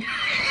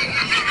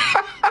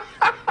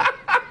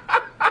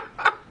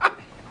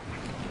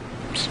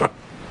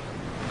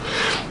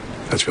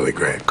 That's really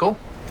great. Cool.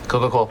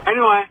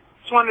 Anyway,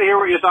 just wanted to hear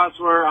what your thoughts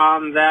were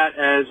on that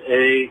as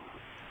a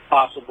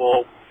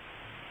possible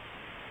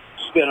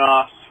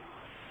spin-off,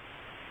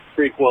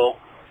 prequel.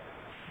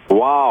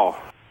 Wow.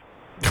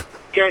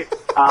 Okay.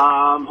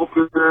 Hope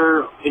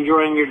you're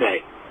enjoying your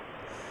day.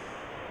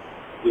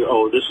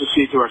 Oh, this is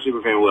C2R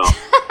Superfan Will.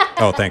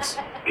 Oh, thanks.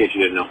 In case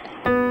you didn't know.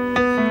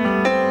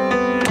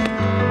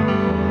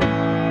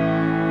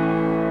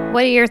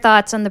 What are your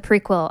thoughts on the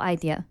prequel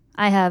idea?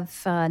 I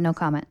have no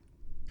comment.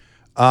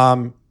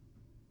 I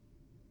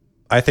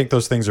think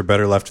those things are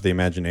better left to the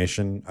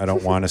imagination. I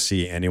don't want to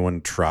see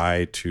anyone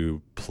try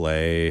to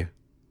play.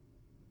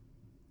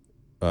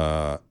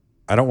 I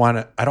don't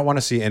want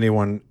to see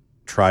anyone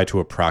try to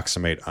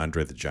approximate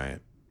Andre the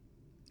Giant.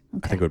 Okay.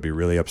 I think it would be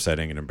really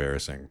upsetting and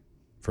embarrassing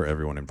for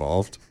everyone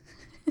involved.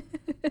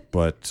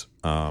 But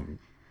Will,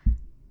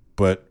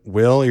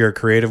 you're a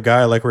creative guy.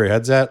 I like where your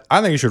head's at.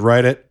 I think you should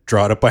write it,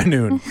 draw it up by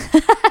noon.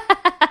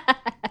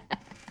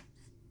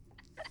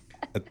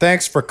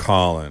 Thanks for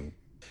calling.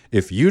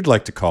 If you'd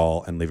like to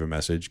call and leave a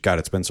message, God,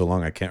 it's been so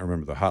long I can't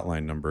remember the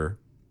hotline number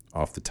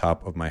off the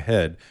top of my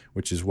head,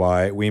 which is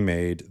why we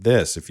made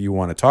this. If you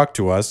want to talk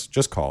to us,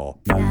 just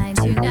call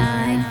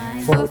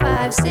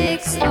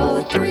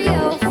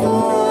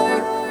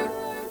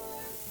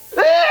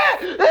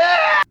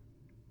 929-456-0304.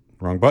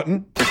 Wrong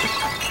button.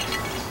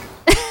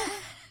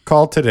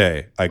 Call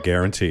today. I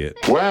guarantee it.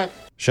 What?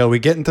 Shall we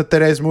get into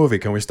today's movie?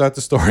 Can we start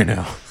the story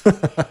now?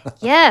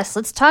 Yes,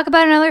 let's talk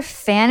about another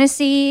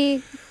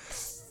fantasy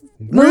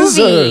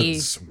movie.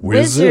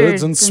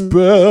 Wizards and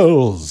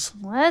spells.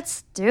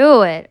 Let's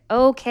do it.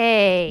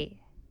 Okay.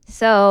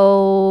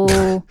 So...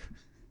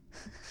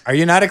 Are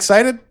you not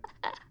excited?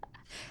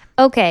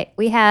 Okay,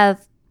 we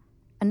have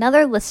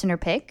another listener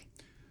pick.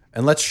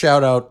 And let's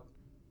shout out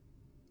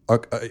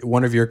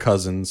one of your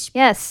cousins.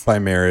 Yes. By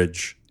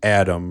marriage,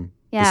 Adam.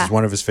 Yeah. This is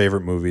one of his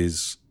favorite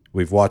movies.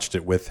 We've watched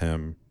it with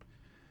him.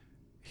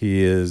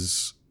 He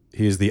is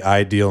the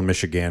ideal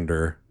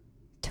Michigander.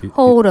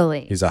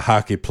 Totally. He's a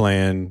hockey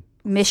playing,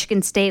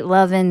 Michigan State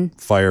loving,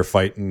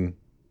 firefighting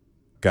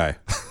guy.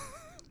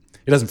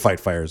 He doesn't fight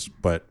fires,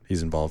 but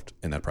he's involved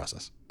in that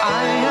process.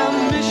 I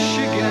am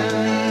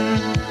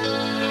Michigan.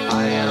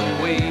 I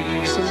am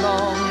waves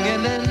along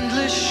an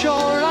endless shore.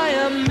 I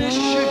am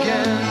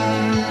Michigan,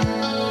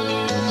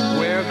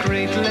 where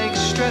Great Lakes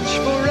stretch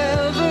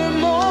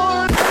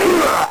forevermore.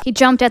 He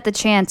jumped at the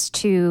chance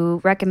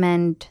to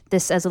recommend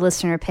this as a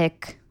listener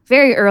pick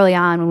very early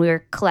on when we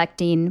were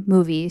collecting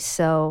movies.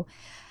 So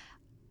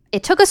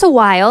it took us a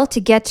while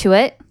to get to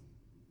it,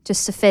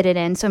 just to fit it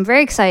in. So I'm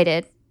very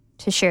excited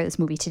to share this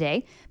movie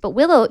today. But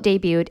Willow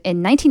debuted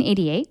in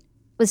 1988,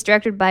 was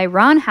directed by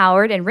Ron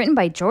Howard and written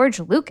by George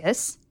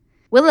Lucas.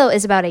 Willow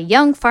is about a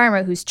young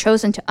farmer who's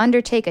chosen to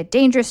undertake a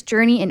dangerous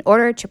journey in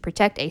order to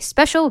protect a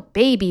special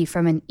baby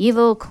from an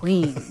evil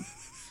queen.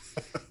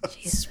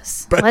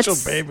 Jesus.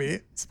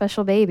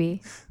 Special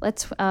baby.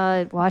 Let's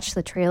watch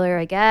the trailer,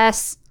 I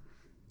guess.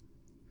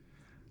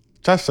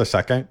 Just a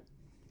second.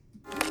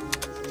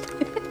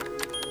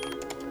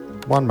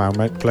 One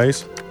moment,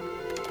 please.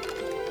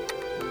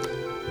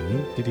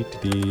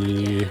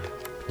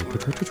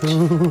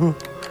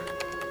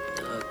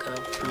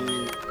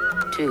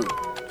 Two.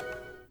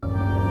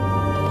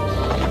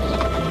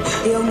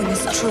 The omen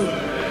is true.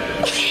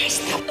 Where's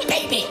the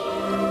baby?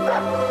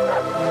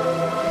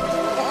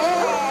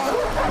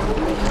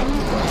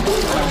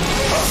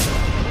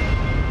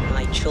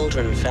 My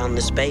children found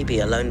this baby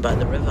alone by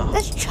the river.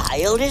 This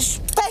child is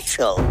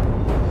special.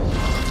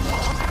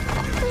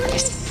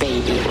 This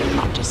baby will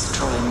not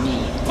destroy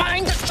me.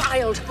 Find the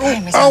child.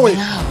 Time is running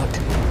out.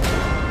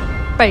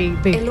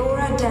 Baby.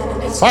 Elora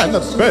Danan has Find the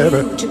chosen baby.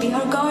 you to be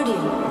her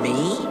guardian.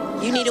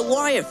 Me? You need a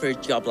warrior for a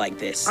job like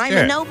this. I'm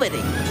Yeah. a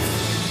nobody.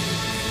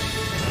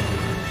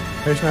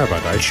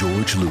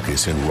 George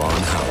Lucas and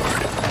Ron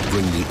Howard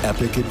bring the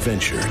epic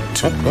adventure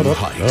to new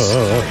heights.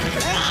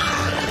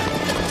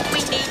 We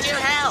need your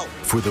help.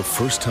 For the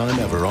first time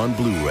ever on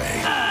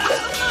Blu-ray,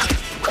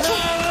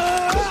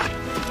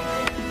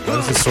 Why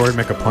does the sword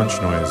make a punch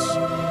noise?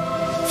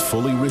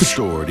 fully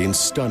restored in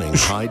stunning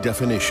high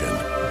definition,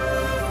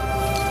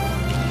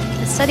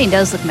 The setting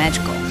does look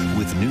magical.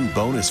 with new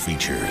bonus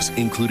features,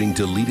 including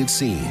deleted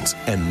scenes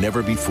and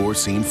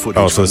never-before-seen footage.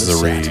 Oh, so from this is a the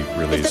set. If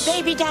re-release. the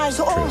baby dies,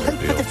 all Trailer hope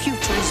for deal. the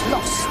future is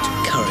lost.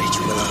 Courage,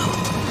 Willow.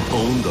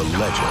 Own the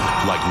legend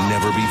like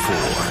never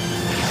before.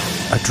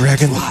 A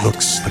dragon that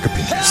looks like a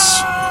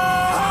penis.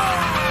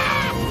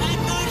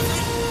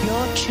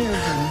 Your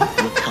children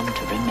will come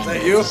to remember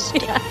You? this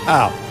day.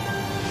 Ow.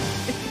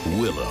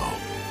 Willow.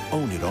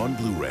 Own it on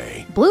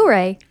Blu-ray.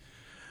 Blu-ray.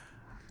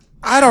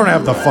 I don't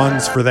have the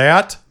funds for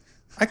that.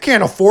 I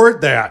can't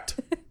afford that.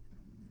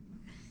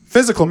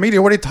 Physical media,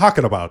 what are you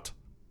talking about?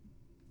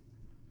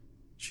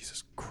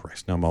 Jesus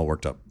Christ, now I'm all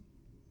worked up.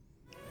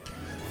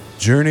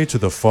 Journey to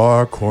the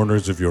far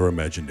corners of your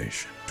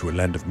imagination, to a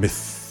land of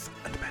myth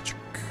and magic,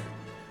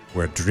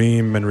 where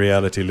dream and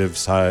reality live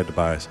side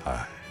by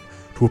side,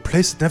 to a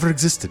place that never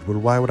existed. Well,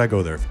 why would I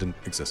go there if it didn't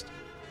exist?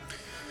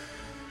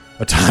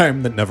 A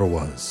time that never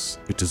was.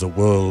 It is a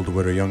world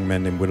where a young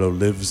man named Willow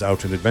lives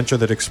out an adventure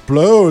that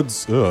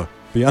explodes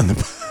beyond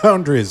the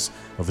boundaries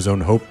of his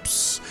own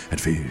hopes and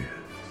fears.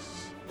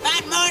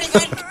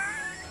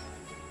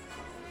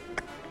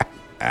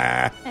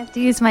 I have to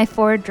use my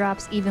 4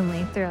 drops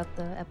evenly throughout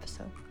the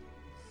episode.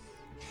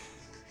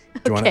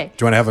 Do you want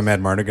to have a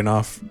Mad Mardigan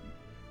off?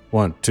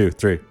 1, 2,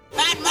 3.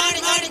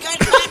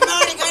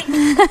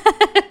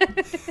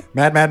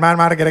 Mad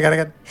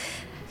Mardigan.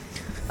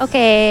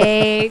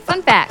 Okay,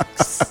 fun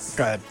facts.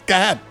 Go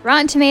ahead.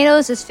 Rotten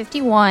Tomatoes is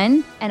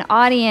 51, and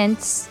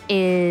audience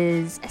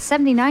is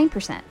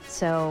 79%.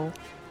 So,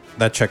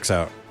 That checks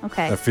out.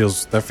 okay. That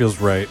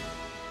feels right.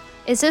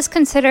 Is this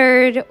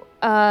considered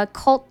a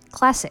cult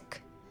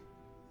classic,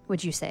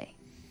 would you say?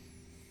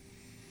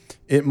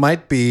 It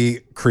might be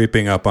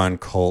creeping up on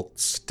cult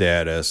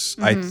status.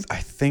 Mhm. I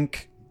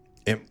think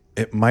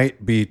it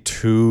might be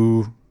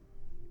too.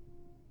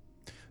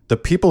 The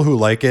people who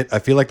like it, I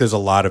feel like there's a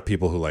lot of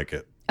people who like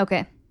it.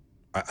 Okay.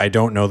 I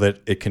don't know that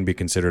it can be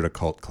considered a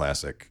cult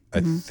classic. I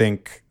Mhm.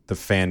 think the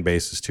fan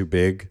base is too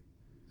big.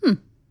 Hmm.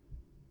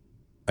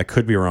 I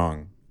could be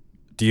wrong.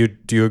 Do you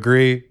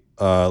agree?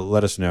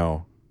 Let us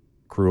know.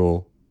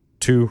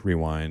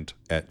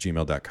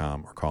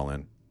 Cruel2rewind@gmail.com or call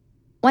in.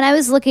 When I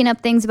was looking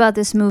up things about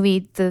this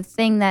movie, the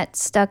thing that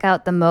stuck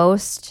out the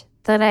most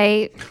that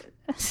I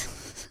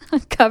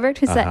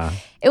uncovered was that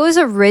it was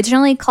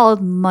originally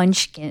called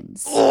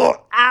Munchkins.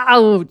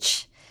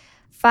 Ouch.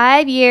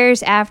 5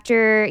 years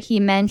after he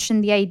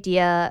mentioned the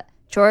idea,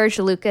 George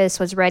Lucas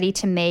was ready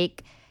to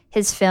make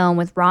his film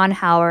with Ron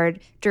Howard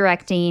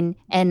directing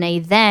and a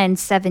then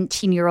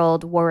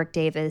 17-year-old Warwick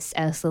Davis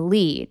as the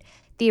lead.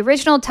 The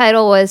original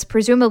title was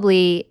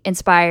presumably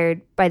inspired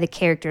by the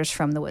characters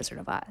from The Wizard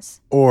of Oz.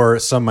 Or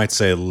some might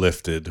say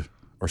lifted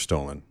or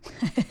stolen,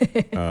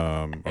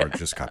 or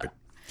just copied.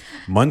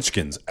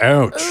 Munchkins.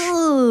 Ouch.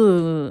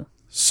 Ooh.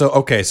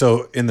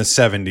 So in the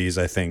 70s,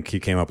 I think he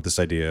came up with this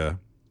idea,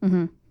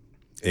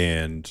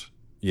 and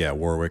yeah,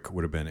 Warwick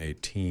would have been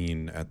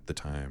 18 at the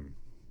time.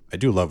 I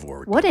do love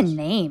Warwick. What a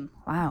name!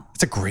 Wow,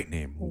 it's a great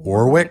name.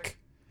 Warwick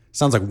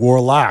sounds like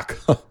warlock.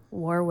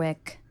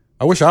 Warwick.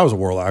 I wish I was a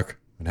warlock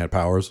and had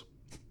powers.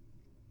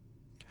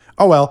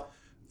 Oh well.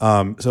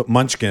 So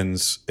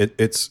Munchkins,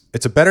 it's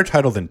a better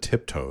title than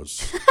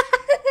Tiptoes.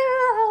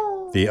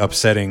 The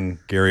upsetting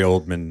Gary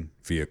Oldman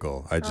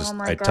vehicle. I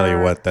tell you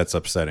what, that's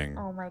upsetting.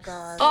 Oh my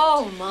god.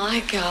 Oh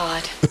my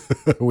god.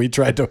 We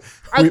tried to.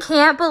 I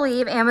can't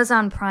believe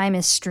Amazon Prime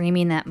is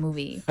streaming that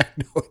movie. I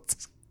know.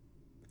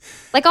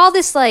 Like all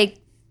this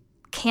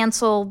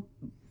cancel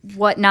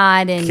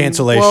whatnot and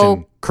cancellation,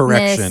 wokeness.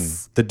 correction,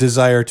 the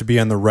desire to be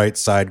on the right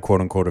side,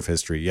 quote unquote, of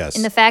history. Yes.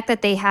 And the fact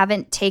that they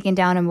haven't taken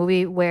down a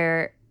movie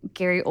where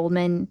Gary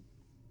Oldman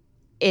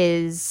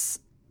is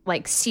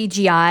like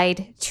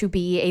CGI'd to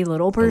be a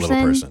little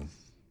person,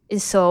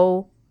 is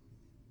so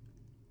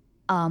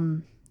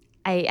I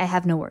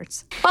have no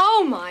words.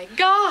 Oh my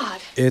god.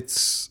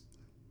 It's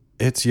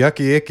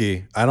yucky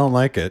icky. I don't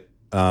like it.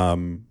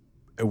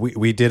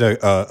 We did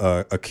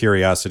a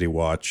curiosity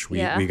watch.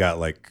 We got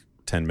like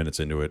 10 minutes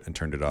into it and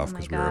turned it off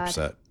because we were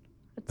upset.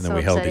 That's and then so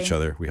we held upsetting. each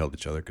other. We held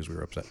each other because we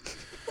were upset.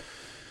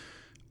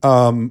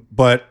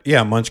 But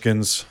yeah,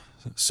 Munchkins,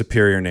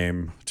 superior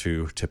name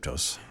to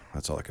Tiptoes.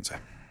 That's all I can say.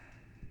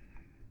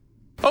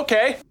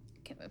 Okay.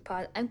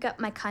 I've got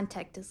my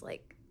contact is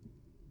like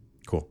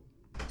Cool.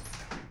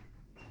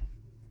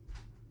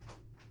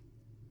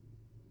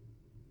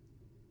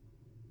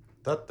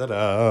 Da da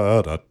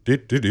da da dee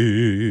dee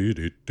dee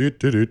dee dee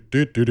dee dee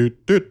dee dee dee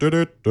dee da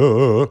da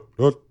da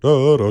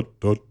da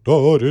da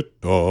da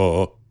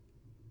da.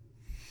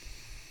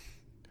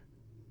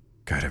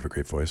 God, I have a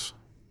great voice.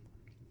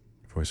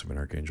 Voice of an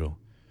archangel.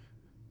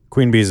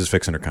 Queen Bees is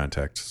fixing her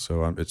contact,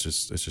 so it's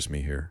just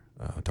me here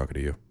talking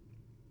to you.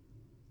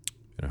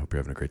 And I hope you're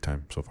having a great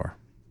time so far.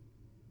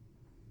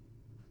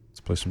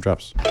 Let's play some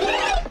drops.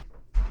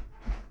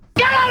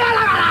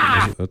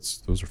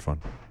 Those are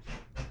fun.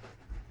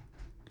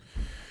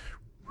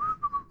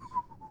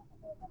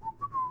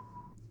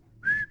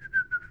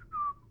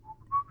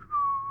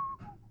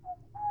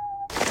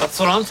 That's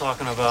what I'm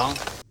talking about.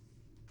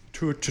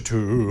 Toot, toot,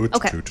 toot,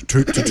 Okay. toot,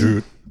 toot, toot,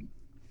 toot.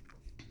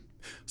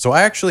 So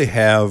I actually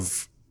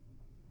have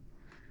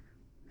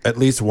at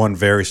least one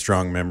very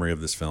strong memory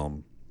of this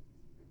film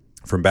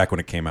from back when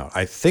it came out.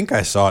 I think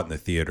I saw it in the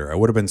theater. I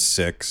would have been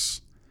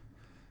 6,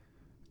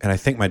 and I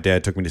think my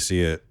dad took me to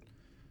see it.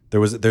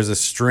 There's a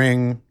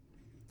string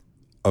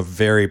of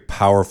very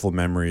powerful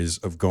memories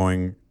of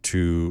going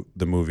to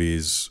the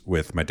movies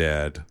with my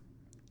dad.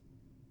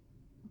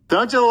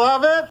 Don't you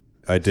love it?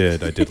 I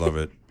did love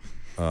it.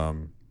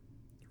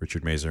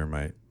 Richard Mazer,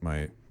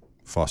 my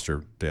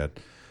foster dad.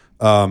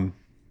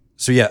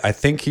 So yeah, I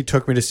think he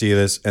took me to see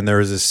this, and there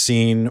was a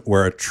scene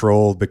where a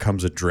troll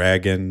becomes a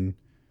dragon,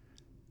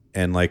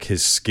 and like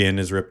his skin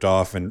is ripped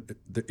off, and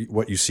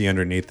what you see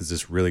underneath is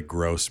this really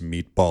gross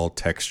meatball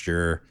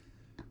texture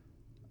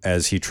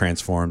as he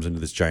transforms into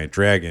this giant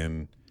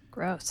dragon.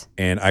 gross.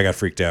 And I got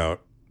freaked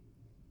out,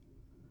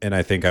 and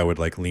I think I would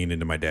like lean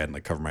into my dad and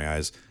like cover my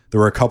eyes. There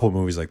were a couple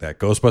movies like that.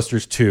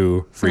 Ghostbusters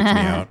 2 freaked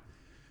me out.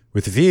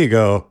 With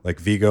Vigo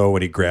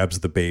when he grabs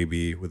the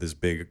baby with his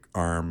big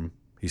arm,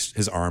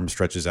 his arm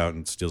stretches out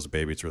and steals the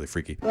baby. It's really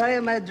freaky. Why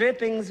are my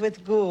drippings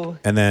with goo?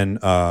 And then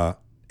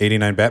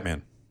 89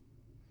 Batman.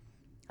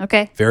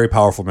 Okay. Very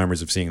powerful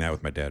memories of seeing that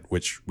with my dad,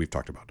 which we've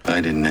talked about.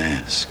 I didn't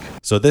ask.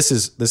 So this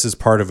is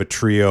part of a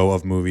trio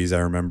of movies I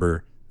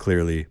remember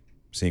clearly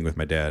seeing with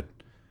my dad.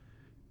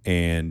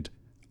 And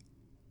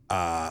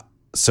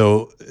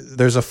so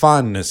there's a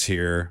fondness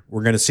here.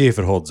 We're going to see if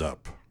it holds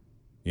up.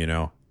 You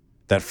know,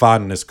 that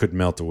fondness could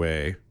melt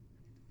away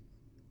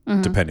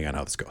depending on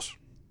how this goes.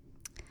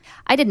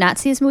 I did not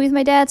see this movie with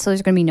my dad, so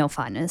there's going to be no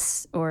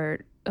fondness or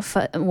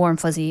warm,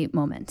 fuzzy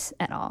moments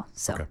at all.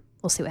 So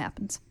we'll see what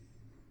happens.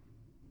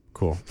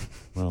 Cool.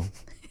 Well,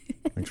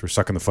 thanks for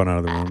sucking the fun out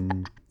of the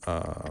room.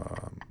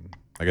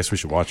 I guess we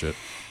should watch it.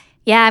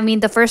 Yeah, I mean,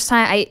 the first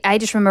time, I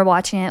just remember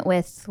watching it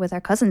with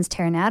our cousins,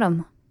 Tara and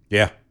Adam.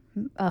 Yeah.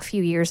 A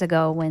few years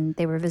ago when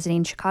they were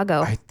visiting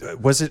Chicago.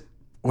 Was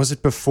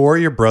it before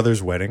your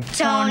brother's wedding?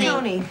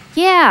 Tony.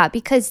 Yeah,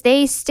 because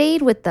they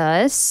stayed with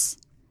us.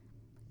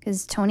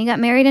 Because Tony got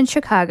married in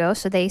Chicago,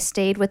 so they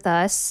stayed with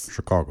us.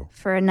 Chicago.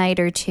 For a night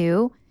or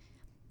two.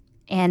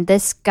 And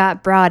this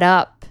got brought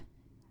up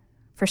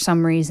for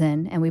some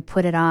reason, and we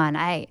put it on.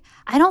 I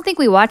don't think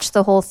we watched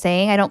the whole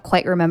thing. I don't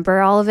quite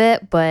remember all of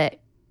it, but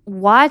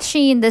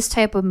watching this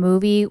type of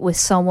movie with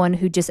someone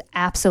who just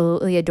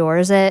absolutely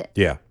adores it.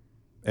 Yeah.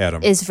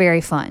 Adam. Is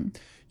very fun.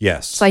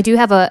 Yes. So I do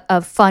have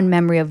a fun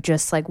memory of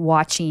just like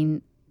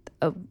watching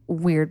a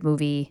weird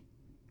movie.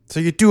 So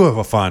you do have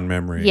a fond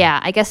memory. Yeah,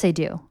 I guess I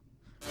do.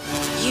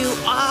 You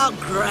are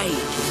great.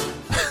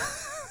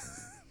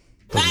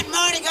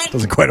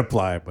 Doesn't quite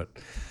apply, but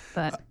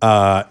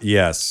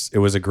yes, it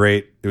was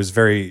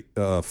very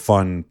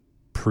fun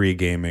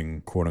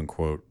pre-gaming, quote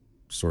unquote,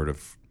 sort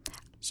of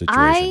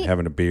situation.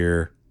 Having a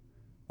beer,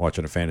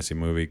 watching a fantasy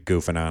movie,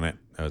 goofing on it.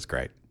 That was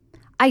great.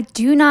 I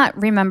do not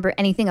remember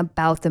anything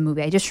about the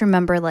movie. I just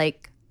remember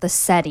like the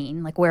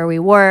setting, like where we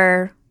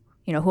were,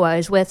 who I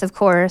was with, of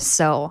course.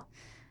 So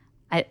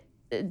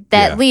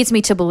that leads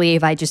me to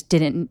believe I just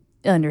didn't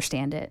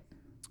understand it.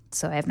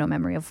 So I have no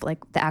memory of like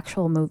the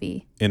actual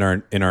movie. In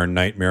our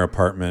nightmare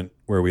apartment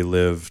where we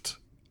lived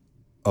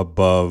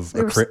above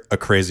a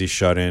crazy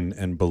shut-in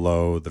and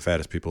below the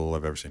fattest people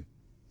I've ever seen.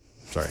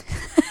 Sorry.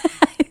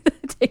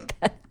 Take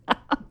that out.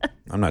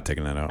 I'm not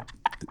taking that out.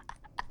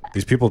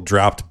 These people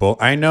dropped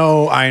both. I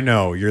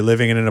know. You're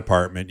living in an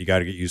apartment. You got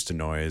to get used to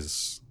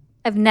noise.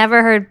 I've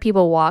never heard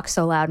people walk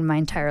so loud in my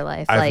entire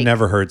life. I've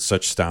never heard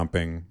such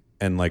stomping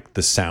and like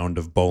the sound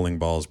of bowling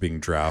balls being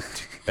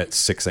dropped at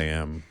 6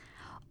 a.m.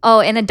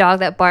 Oh, and a dog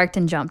that barked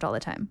and jumped all the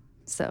time.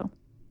 So,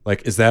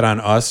 like, is that on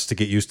us to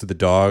get used to the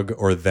dog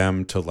or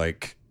them to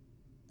like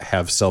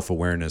have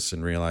self-awareness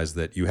and realize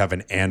that you have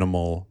an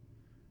animal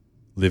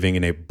living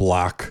in a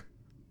block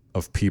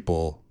of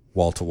people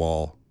wall to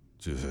wall?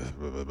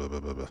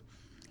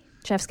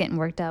 Jeff's getting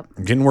worked up.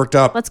 I'm getting worked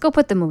up. Let's go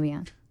put the movie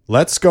on.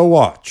 Let's go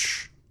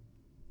watch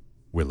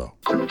Willow.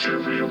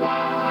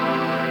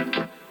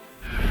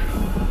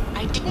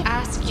 I didn't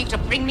ask you to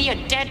bring me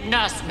a dead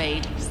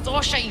nursemaid.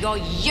 Sorsha, you're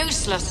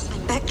useless. I'm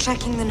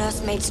backtracking the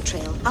nursemaid's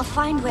trail. I'll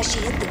find where she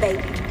hid the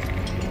baby.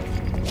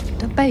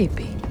 The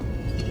baby?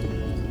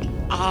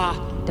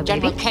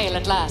 General Kale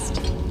at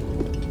last.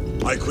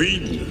 My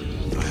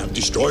queen, I have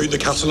destroyed the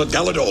castle at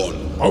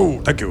Galadorn. Oh,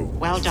 thank you.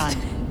 Well done.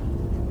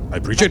 I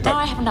appreciate Now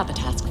I that. have another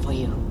task for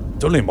you.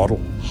 It's only a model.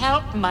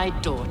 Help my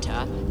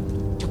daughter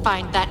to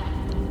find that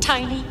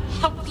tiny,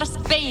 helpless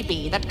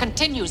baby that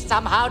continues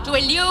somehow to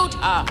elude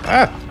her.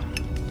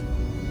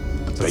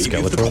 The baby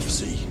of the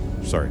prophecy.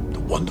 Sorry. The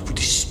one that will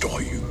destroy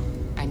you.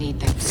 I need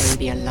that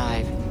baby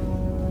alive.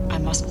 I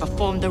must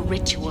perform the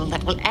ritual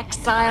that will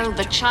exile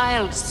the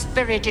child's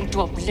spirit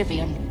into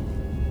oblivion.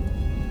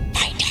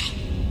 Find her.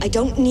 I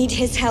don't need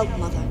his help,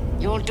 Mother.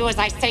 You'll do as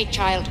I say,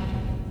 child.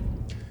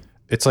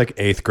 It's like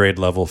 8th grade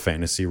level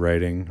fantasy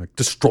writing. Like,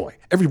 destroy.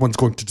 Everyone's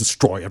going to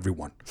destroy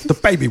everyone. The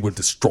baby will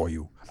destroy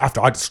you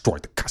after I destroy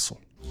the castle.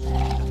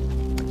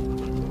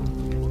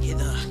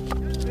 Hither.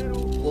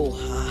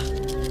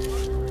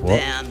 Woha. What?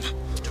 Bern.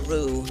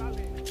 Drew.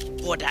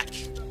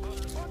 Bordak.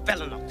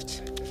 Belanoct.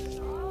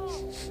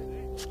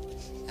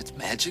 That's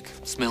magic?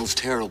 Smells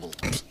terrible.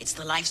 It's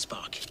the life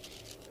spark.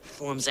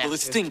 Forms after... Well,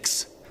 it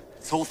stinks.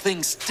 This whole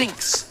thing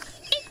stinks.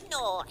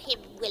 Ignore him,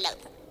 Willow.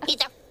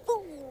 He's a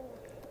fool.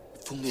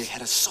 If only I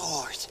had a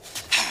sword.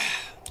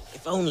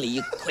 If only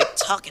you quit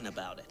talking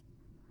about it.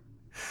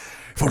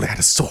 If only I had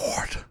a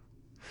sword.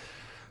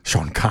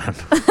 Sean Khan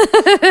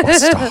will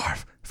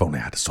starve. If only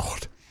I had a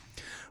sword.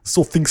 This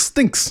whole thing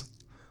stinks.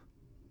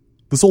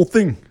 This whole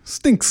thing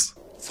stinks.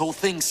 This whole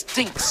thing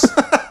stinks.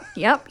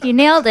 Yep, you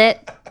nailed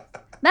it.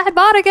 Matt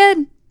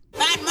Monaghan.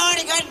 Matt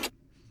Monaghan.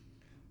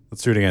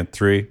 Let's do it again.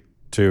 3,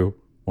 2,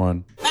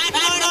 1. Matt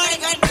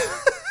Monaghan.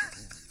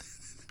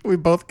 We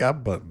both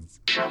got buttons.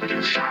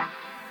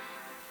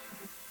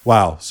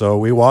 Wow. So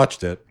we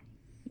watched it.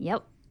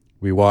 Yep.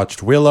 We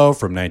watched Willow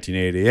from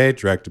 1988,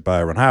 directed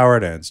by Ron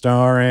Howard and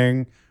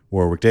starring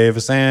Warwick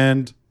Davis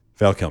and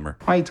Val Kilmer.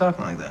 Why are you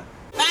talking like that?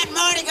 Matt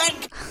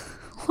Monaghan.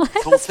 What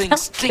This whole is thing Val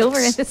stinks. Kilmer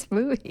in this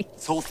movie?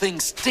 This whole thing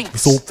stinks.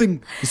 This whole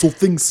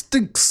thing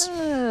stinks.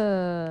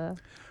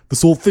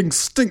 This whole thing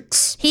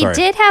stinks. He Sorry.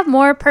 did have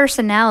more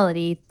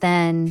personality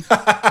than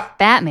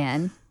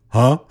Batman.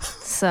 Huh?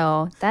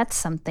 So that's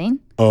something.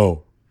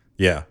 Oh,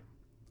 yeah.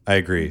 I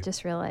agree.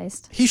 Just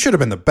realized. He should have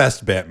been the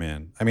best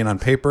Batman. I mean, on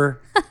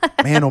paper,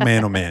 man, oh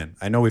man, oh man.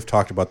 I know we've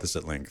talked about this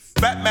at length.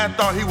 Batman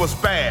thought he was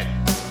bad.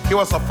 He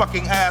was a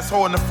fucking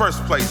asshole in the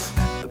first place.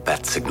 The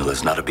bat signal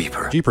is not a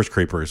beeper. Jeepers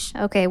Creepers.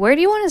 Okay, where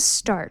do you want to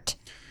start?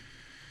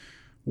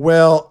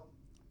 Well,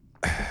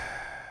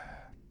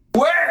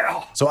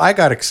 so I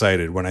got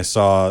excited when I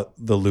saw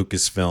the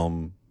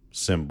Lucasfilm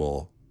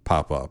symbol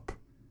pop up.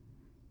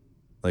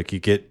 Like you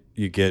get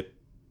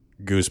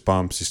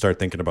goosebumps. You start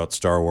thinking about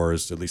Star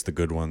Wars, at least the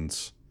good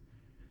ones.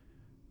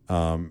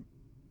 And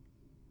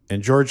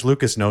George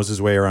Lucas knows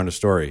his way around a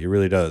story. He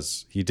really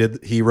does.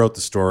 He wrote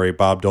the story.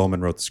 Bob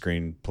Dolman wrote the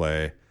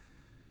screenplay.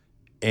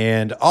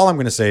 And all I'm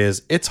going to say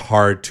is it's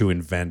hard to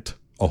invent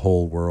a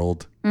whole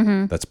world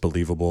that's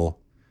believable.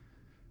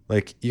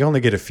 Like, you only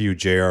get a few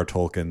J.R.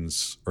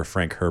 Tolkien's or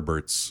Frank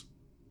Herbert's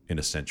in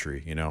a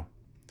century, you know?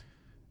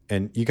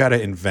 And you got to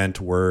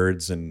invent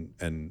words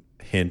and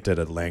hint at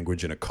a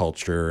language and a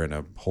culture and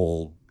a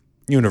whole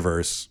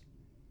universe.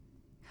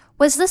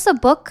 Was this a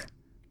book?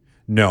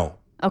 No.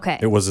 Okay.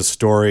 It was a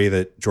story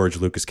that George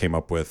Lucas came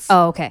up with.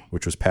 Oh, okay.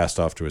 Which was passed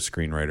off to a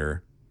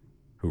screenwriter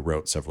who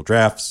wrote several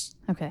drafts.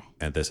 Okay.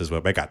 And this is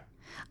what I got.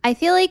 I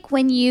feel like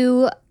when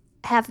you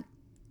have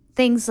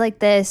things like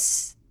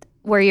this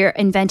where you're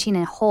inventing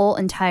a whole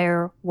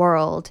entire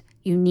world,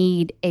 you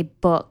need a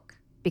book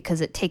because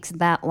it takes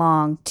that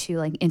long to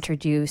like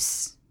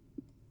introduce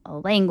a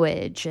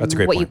language and That's a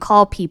great what point. you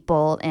call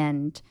people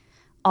and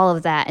all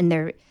of that.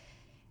 And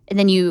And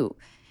then you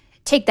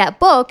take that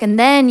book and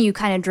then you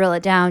kind of drill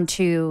it down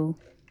to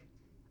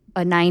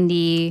a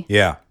 90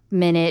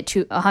 minute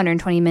to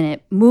 120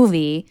 minute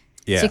movie.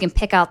 Yeah. So you can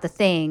pick out the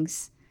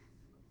things.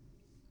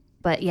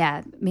 But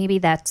yeah, maybe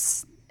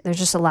there's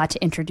just a lot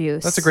to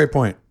introduce. That's a great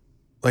point.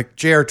 Like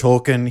J.R.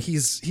 Tolkien,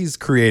 he's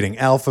creating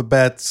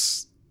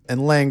alphabets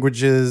and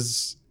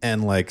languages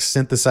and like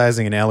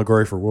synthesizing an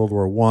allegory for World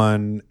War I,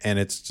 and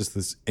it's just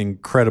this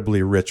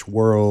incredibly rich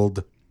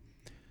world.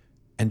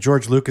 And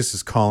George Lucas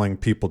is calling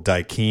people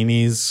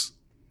dakinis,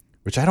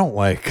 which I don't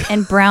like.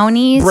 And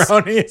brownies.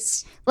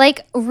 Brownies.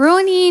 Like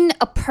ruining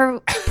a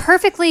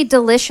perfectly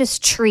delicious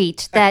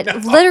treat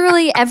that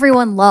literally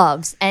everyone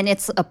loves, and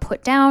it's a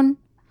put down.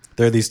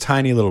 They're these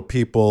tiny little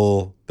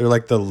people. They're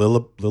like the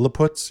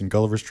Lilliputians in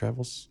Gulliver's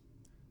Travels.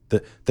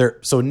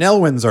 So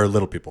Nelwyns are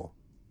little people.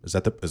 Is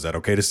that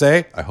okay to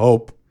say? I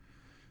hope.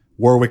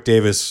 Warwick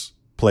Davis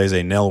plays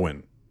a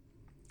Nelwyn.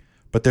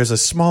 But there's a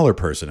smaller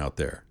person out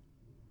there.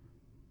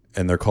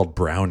 And they're called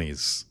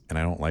brownies. And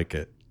I don't like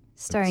it.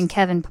 Starring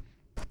Kevin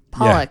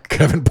Pollak. Yeah,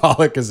 Kevin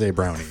Pollak is a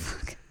brownie.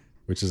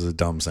 Which is a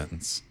dumb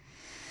sentence.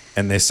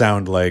 And they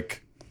sound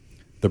like...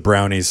 The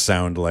brownies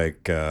sound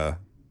like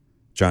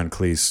John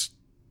Cleese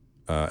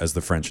as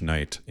the French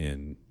knight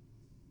in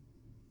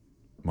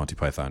Monty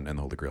Python and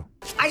the Holy Grail.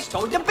 I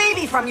stole the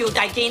baby from you,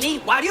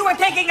 Daikini, while you were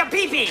taking a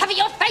pee-pee. Cover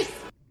your face!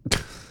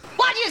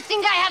 Why do you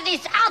think I have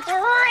this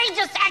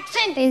outrageous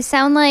accent? They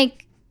sound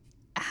like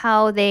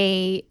how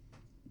they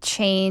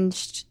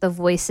changed the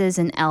voices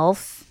in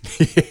Elf.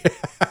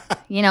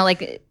 You know,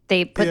 like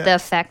they put the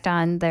effect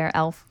on their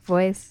elf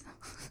voice.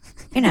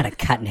 You're not a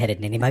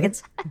cotton-headed ninny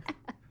muggins.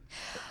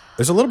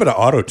 There's a little bit of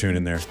auto-tune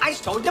in there. I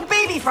stole the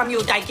baby from you,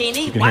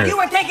 Daikini, You while hear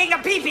you it. were taking a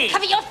pee-pee.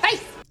 Cover your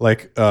face!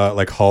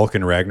 Like Hulk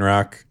and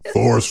Ragnarok.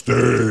 Force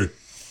Day.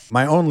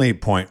 My only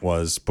point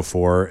was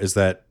before is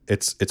that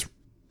it's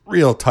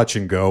real touch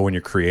and go when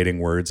you're creating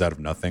words out of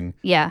nothing.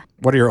 Yeah.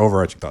 What are your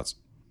overarching thoughts?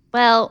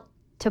 Well,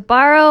 to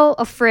borrow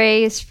a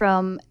phrase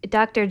from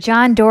Dr.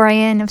 John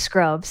Dorian of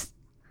Scrubs,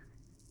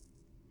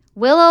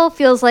 Willow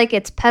feels like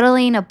it's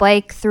pedaling a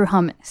bike through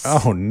hummus.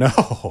 Oh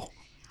no.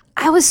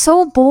 I was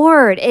so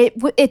bored. It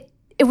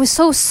was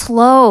so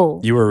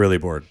slow. You were really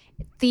bored.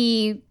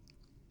 It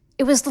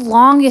was the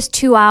longest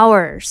 2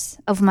 hours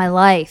of my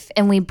life,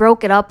 and we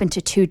broke it up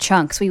into two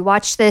chunks. We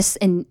watched this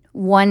in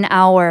 1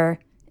 hour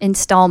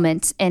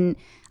installments, and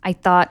I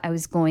thought I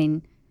was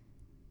going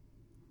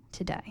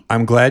to die.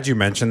 I'm glad you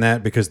mentioned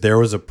that because there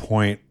was a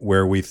point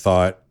where we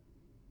thought,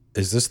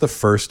 is this the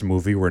first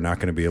movie we're not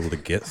going to be able to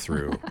get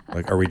through?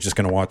 Like, are we just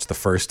going to watch the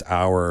first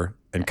hour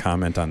and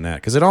comment on that?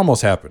 Because it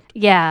almost happened.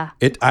 Yeah.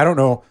 I don't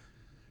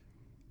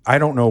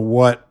know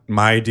what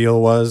my deal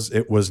was.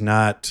 It was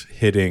not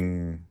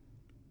hitting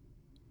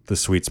the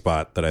sweet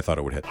spot that I thought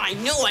it would hit. I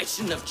knew I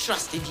shouldn't have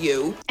trusted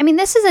you. I mean,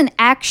 this is an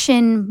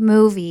action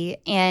movie,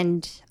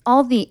 and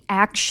all the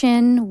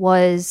action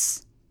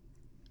was,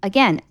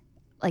 again,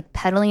 like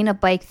pedaling a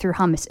bike through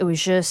hummus. It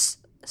was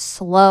just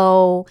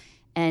slow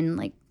and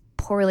like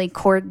poorly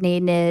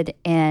coordinated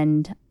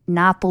and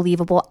not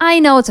believable. I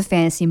know it's a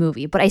fantasy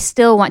movie, but I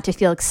still want to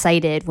feel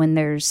excited when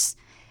there's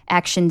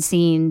action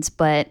scenes,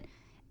 but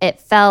it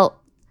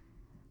felt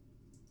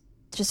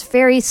just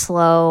very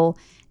slow,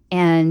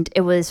 and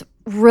it was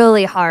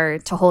really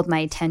hard to hold my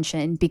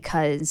attention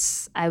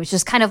because I was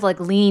just kind of like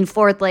leaning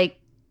forward like,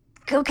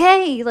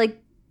 okay,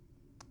 like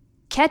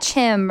catch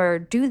him or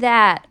do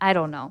that. I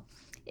don't know.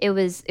 It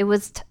was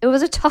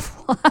a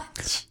tough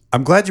watch.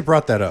 I'm glad you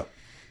brought that up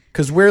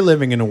because we're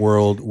living in a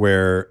world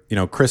where, you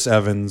know, Chris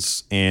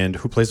Evans and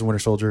who plays the Winter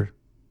Soldier?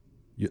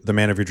 The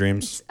man of your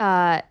dreams?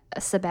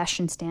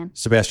 Sebastian Stan.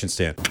 Sebastian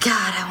Stan.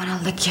 God, I want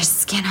to lick your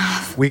skin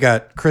off. We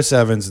got Chris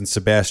Evans and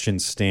Sebastian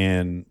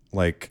Stan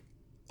like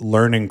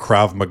learning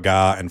Krav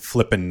Maga and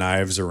flipping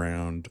knives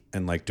around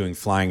and like doing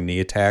flying knee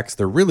attacks.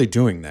 They're really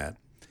doing that.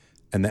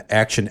 And the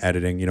action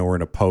editing, you know, we're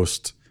in a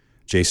post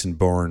Jason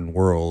Bourne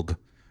world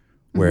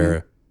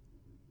where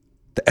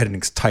the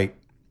editing's tight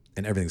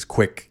and everything's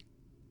quick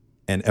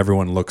and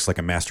everyone looks like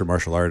a master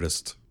martial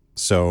artist.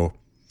 So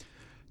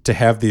to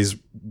have these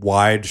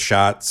wide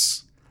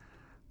shots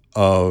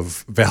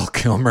of Val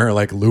Kilmer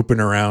like looping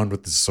around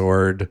with the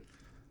sword,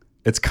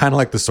 it's kind of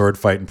like the sword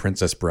fight in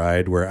Princess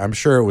Bride, where I'm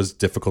sure it was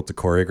difficult to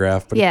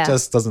choreograph, but it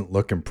just doesn't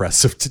look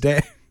impressive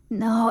today.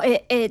 No,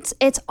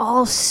 it's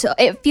all so.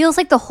 It feels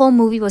like the whole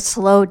movie was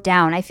slowed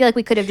down. I feel like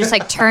we could have just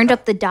like turned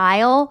up the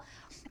dial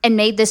and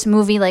made this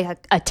movie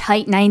like a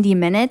tight 90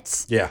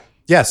 minutes. Yeah.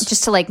 Yes.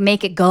 Just to like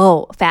make it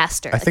go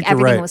faster. I think like, you're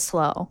everything right. was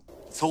slow.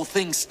 This whole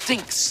thing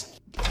stinks.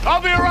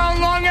 I'll be around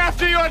long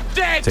after you're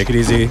dead. Take it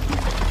easy.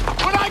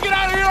 When I get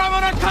out of here, I'm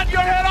gonna cut your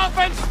head off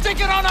and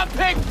stick it on a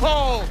pig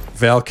pole.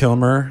 Val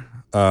Kilmer,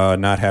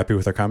 not happy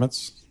with our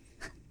comments.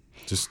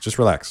 Just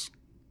relax.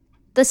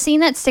 The scene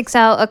that sticks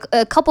out,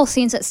 a couple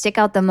scenes that stick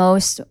out the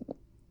most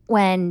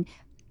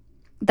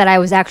that I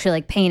was actually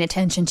like paying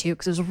attention to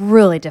because it was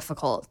really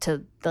difficult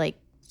to like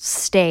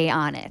stay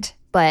on it.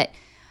 But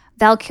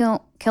Val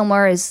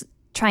Kilmer is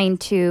trying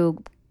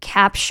to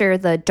capture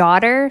the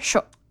daughter,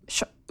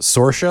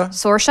 Sorsha?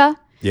 Sorsha.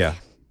 Yeah.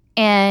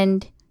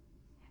 and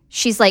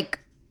she's like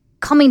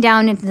coming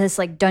down into this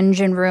like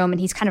dungeon room, and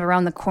he's kind of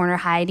around the corner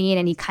hiding,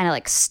 and he kind of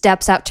like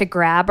steps out to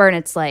grab her, and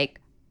it's like,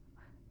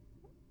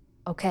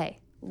 okay,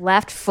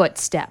 left foot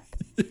step,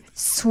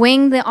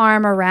 swing the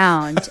arm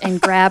around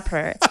and grab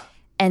her,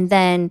 and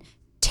then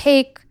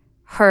take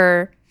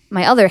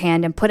my other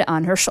hand and put it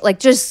on her shoulder. Like,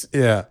 just,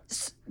 Yeah.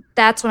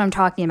 that's what I'm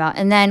talking about.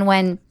 And then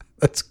when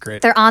That's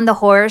great. they're on the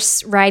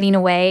horse riding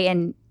away,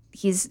 and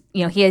he's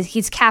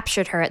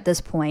captured her at this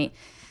point,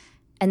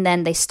 and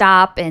then they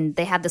stop and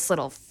they have this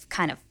little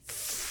kind of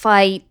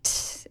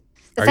fight.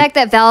 The fact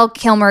that Val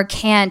Kilmer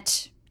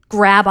can't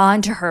grab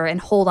onto her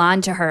and hold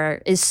on to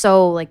her is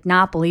so like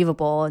not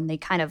believable, and they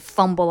kind of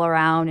fumble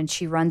around and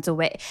she runs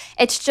away.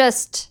 It's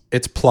just,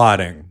 It's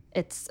plotting.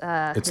 it's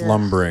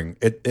lumbering.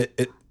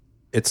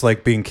 It's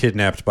like being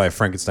kidnapped by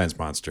Frankenstein's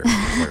monster.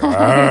 It's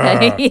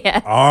like,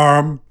 Yeah.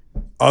 Arm,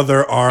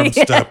 other arm,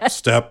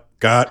 step,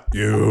 got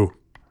you.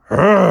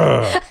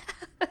 Got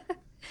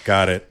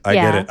it.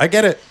 I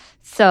get it.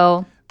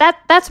 So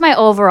that's my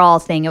overall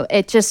thing.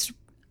 It just,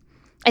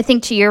 I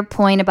think to your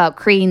point about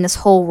creating this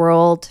whole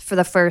world for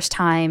the first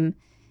time,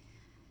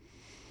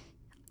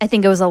 I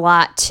think it was a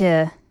lot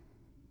to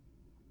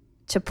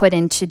put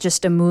into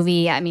just a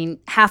movie. I mean,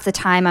 half the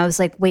time I was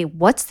like, wait,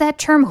 what's that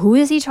term? Who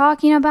is he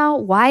talking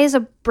about? Why is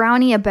a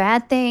brownie a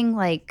bad thing?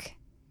 Like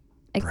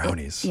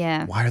Brownies.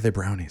 Yeah. Why are they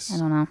brownies? I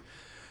don't know.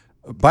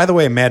 By the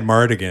way, Mad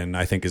Mardigan,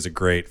 I think, is a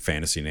great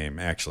fantasy name,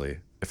 actually,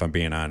 if I'm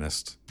being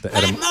honest.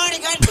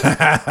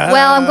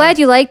 Well, I'm glad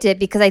you liked it,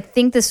 because I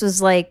think this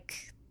was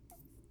like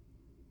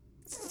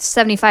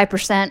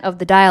 75% of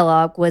the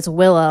dialogue was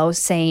Willow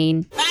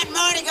saying,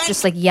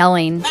 just like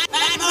yelling.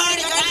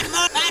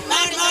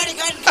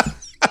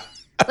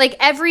 Like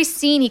every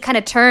scene he kind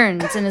of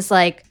turns and is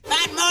like,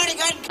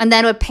 and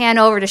then would pan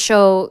over to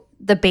show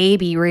the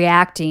baby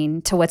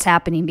reacting to what's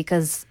happening,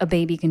 because a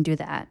baby can do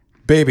that.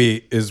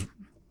 Baby is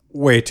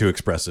way too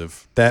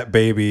expressive. That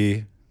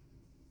baby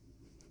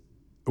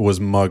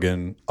was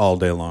mugging all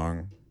day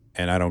long,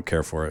 and I don't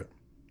care for it.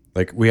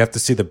 Like, we have to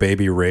see the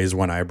baby raise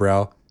one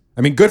eyebrow.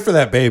 I mean, good for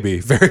that baby.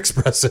 Very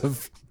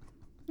expressive.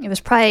 It was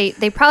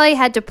they probably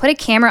had to put a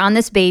camera on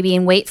this baby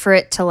and wait for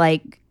it to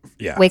like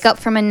wake up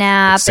from a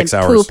nap Like 6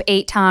 and hours. poop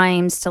 8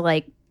 times to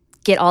like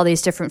get all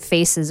these different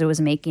faces it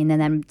was making,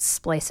 and then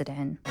splice it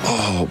in.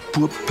 Oh,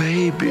 poor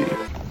baby.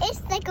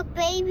 It's like a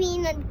baby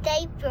in a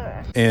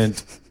diaper.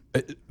 And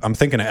I'm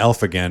thinking of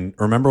Elf again.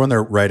 Remember when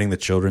they're writing the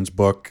children's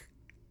book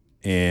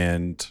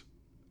and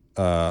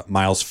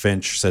Miles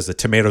Finch says that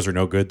tomatoes are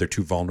no good. They're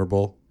too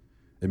vulnerable.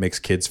 It makes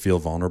kids feel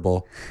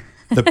vulnerable.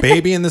 The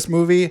baby in this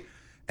movie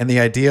and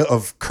the idea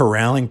of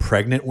corralling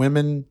pregnant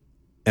women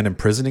and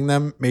imprisoning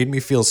them made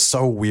me feel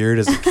so weird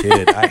as a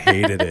kid. I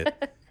hated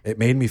it. It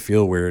made me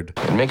feel weird.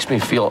 It makes me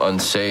feel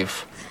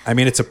unsafe. I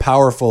mean, it's a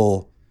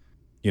powerful,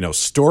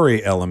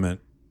 story element.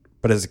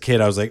 But as a kid,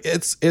 I was like,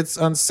 it's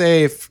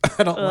unsafe.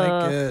 I don't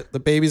like it. The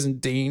baby's in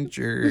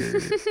danger.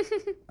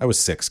 I was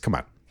 6. Come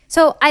on.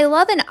 So I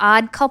love an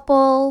Odd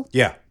Couple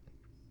Yeah.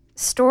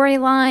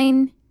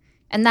 storyline,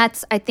 and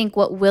that's, I think,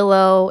 what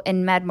Willow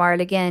and Mad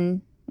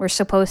Mardigan were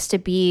supposed to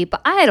be.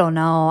 But I don't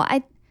know.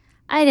 I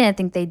didn't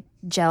think they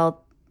gelled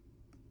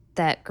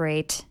that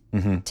great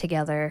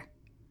together.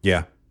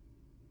 Yeah.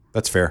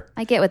 That's fair.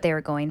 I get what they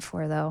were going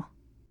for, though.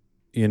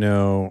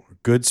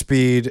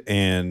 Goodspeed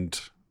and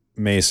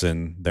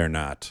Mason, they're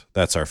not.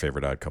 That's our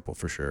favorite Odd Couple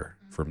for sure,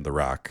 from The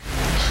Rock.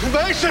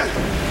 Mason!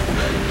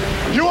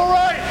 You all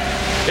right?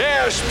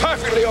 Yes,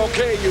 perfectly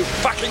okay, you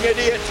fucking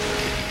idiot.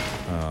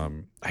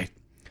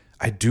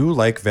 I do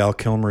like Val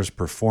Kilmer's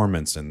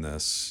performance in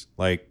this.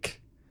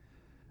 Like,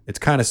 it's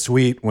kind of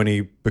sweet when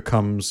he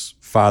becomes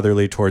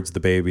fatherly towards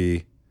the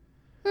baby.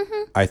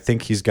 Mm-hmm. I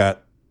think he's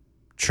got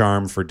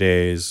charm for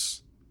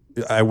days.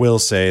 I will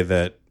say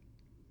that,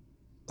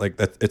 like,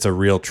 it's a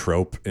real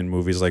trope in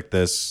movies like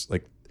this.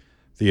 Like,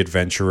 the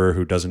adventurer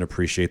who doesn't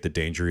appreciate the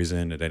danger he's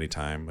in at any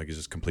time. Like, he's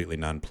just completely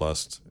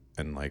nonplussed,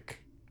 and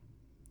like,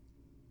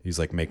 he's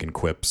like making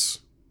quips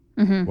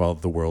while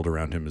the world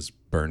around him is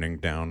burning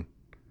down.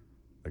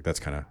 Like,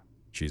 that's kind of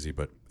cheesy,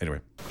 but anyway.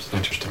 It's an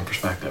interesting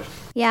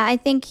perspective. Yeah, I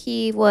think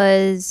he had it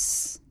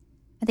was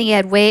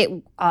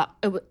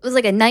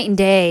like a night and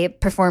day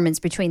performance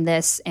between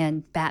this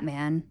and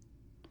Batman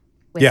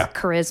with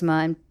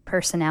charisma and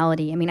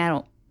personality. I mean,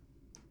 I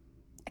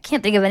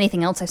can't think of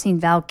anything else I've seen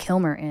Val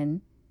Kilmer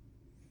in.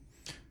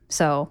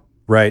 So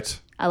Right.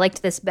 I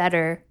liked this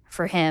better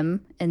for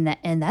him in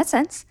that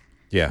sense.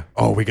 Yeah.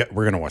 Oh, we're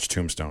gonna watch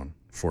Tombstone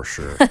for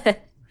sure.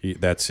 He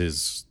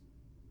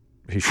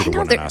should have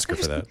won an Oscar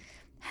for that.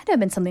 Had to have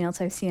been something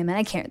else I've seen him in.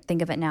 I can't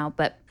think of it now,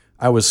 but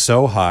I was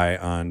so high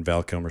on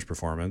Val Kilmer's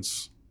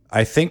performance.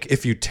 I think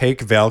if you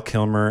take Val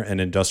Kilmer and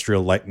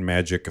Industrial Light and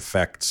Magic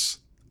effects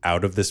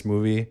out of this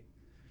movie,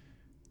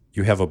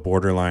 you have a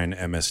borderline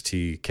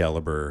MST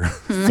caliber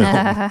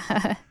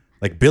film.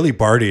 Like, Billy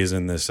Barty is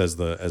in this as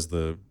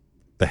the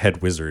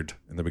head wizard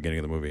in the beginning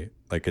of the movie.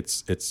 Like,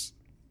 it's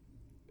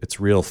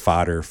real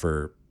fodder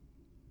for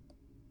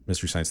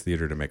Mystery Science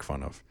Theater to make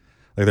fun of.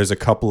 Like there's a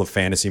couple of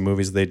fantasy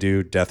movies they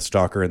do,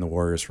 Deathstalker and the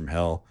Warriors from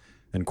Hell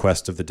and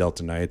Quest of the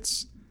Delta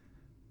Knights,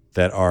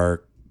 that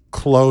are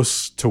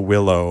close to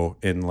Willow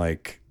in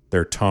like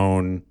their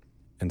tone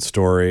and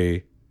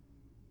story.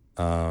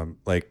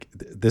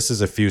 This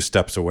is a few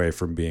steps away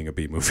from being a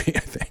B movie, I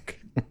think.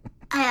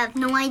 I have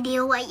no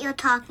idea what you're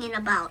talking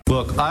about.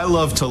 Look, I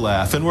love to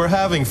laugh, and we're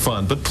having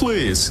fun, but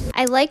please.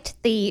 I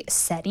liked the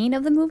setting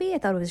of the movie. I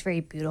thought it was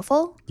very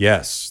beautiful.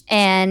 Yes.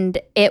 And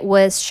it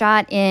was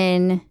shot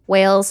in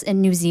Wales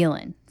and New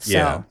Zealand.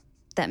 So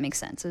that makes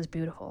sense. It was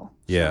beautiful.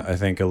 Yeah, I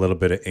think a little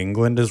bit of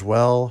England as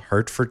well,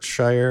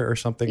 Hertfordshire or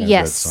something. Yes.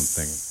 I read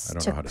something. I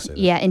don't know how to say that.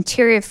 Yeah,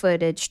 interior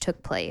footage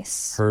took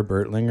place. Herb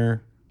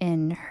Ertlinger?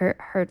 In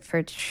Herb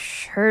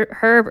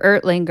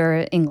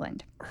Ertlinger,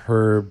 England.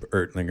 Herb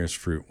Ertlinger's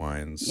Fruit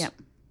Wines. Yep.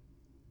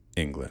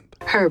 England.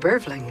 Herb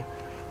Ertlinger.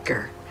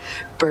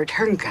 Bert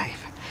Herngreif.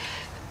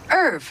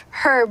 Irv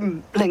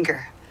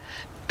Herblinger.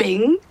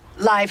 Bing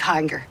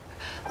Livehanger.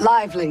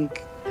 Liveling.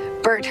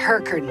 Bert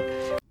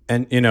Herkern.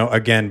 And, you know,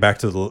 again, back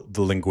to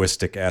the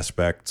linguistic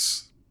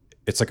aspects.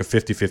 It's like a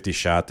 50-50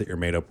 shot that your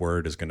made-up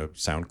word is going to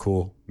sound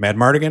cool. Mad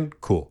Mardigan?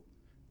 Cool.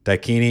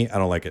 Daikini? I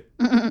don't like it.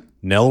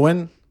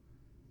 Nelwyn?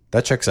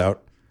 That checks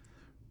out.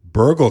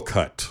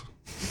 Burglecut,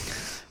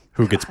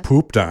 who gets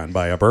pooped on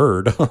by a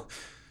bird.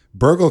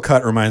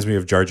 Burglecut reminds me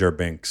of Jar Jar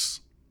Binks.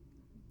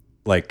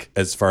 Like,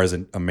 as far as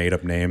a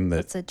made-up name that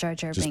What's a Jar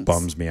Jar just Binks?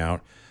 bums me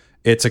out.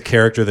 It's a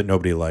character that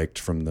nobody liked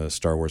from the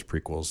Star Wars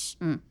prequels.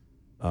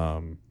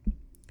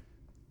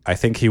 I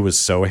think he was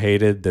so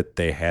hated that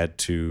they had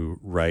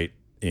to write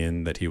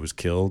in that he was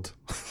killed.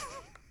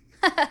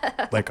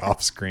 Like,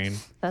 off-screen.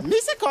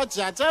 Misa called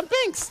Jar Jar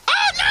Binks.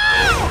 Oh,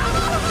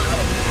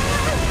 no!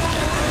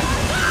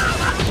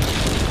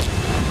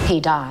 He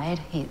died.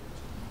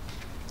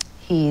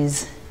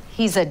 He's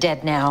a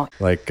dead now.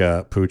 Like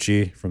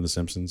Poochie from The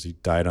Simpsons. He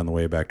died on the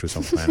way back to his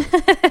home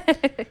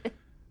planet.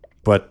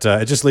 But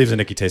it just leaves a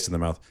nicky taste in the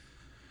mouth.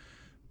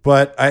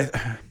 But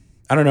I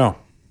don't know.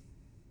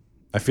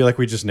 I feel like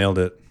we just nailed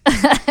it.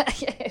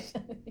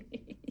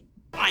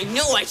 I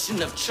knew I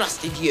shouldn't have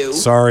trusted you.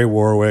 Sorry,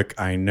 Warwick.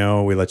 I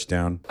know we let you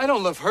down. I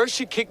don't love her.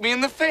 She kicked me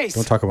in the face.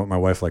 Don't talk about my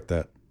wife like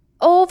that.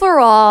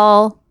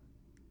 Overall,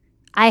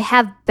 I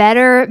have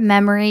better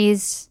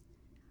memories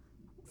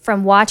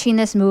from watching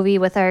this movie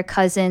with our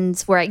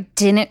cousins where I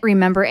didn't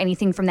remember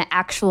anything from the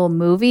actual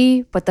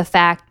movie, but the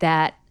fact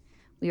that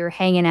we were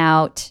hanging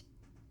out,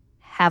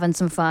 having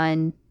some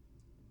fun,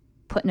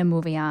 putting a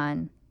movie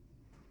on.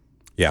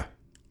 Yeah.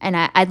 And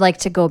I'd like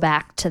to go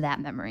back to that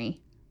memory.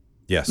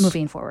 Yes.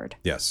 Moving forward.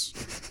 Yes.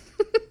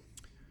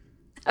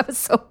 I was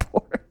so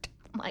bored.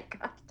 Oh my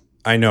God.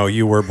 I know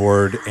you were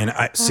bored. And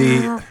I see.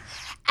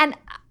 And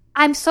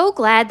I'm so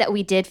glad that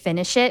we did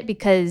finish it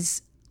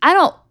because I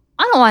don't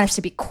want us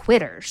to be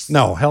quitters.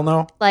 No, hell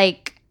no.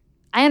 Like,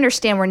 I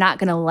understand we're not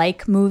going to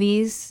like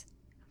movies,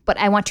 but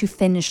I want to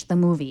finish the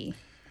movie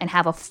and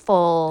have a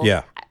full.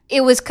 Yeah.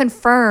 It was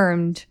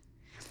confirmed.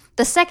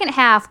 The second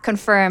half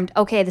confirmed,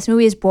 okay, this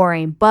movie is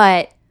boring,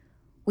 but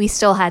we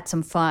still had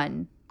some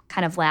fun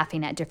kind of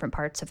laughing at different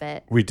parts of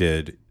it. We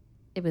did.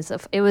 It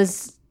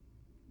was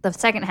the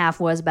second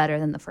half was better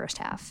than the first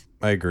half.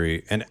 I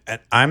agree. And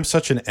I'm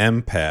such an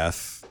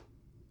empath.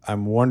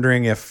 I'm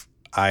wondering if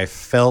I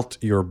felt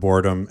your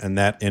boredom and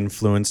that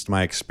influenced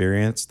my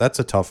experience. That's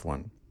a tough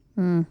one.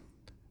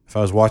 If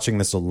I was watching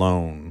this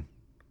alone,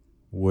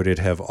 would it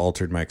have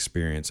altered my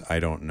experience? I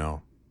don't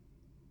know.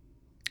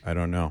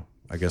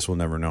 I guess we'll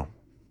never know.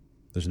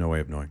 There's no way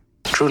of knowing.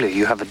 Truly,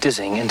 you have a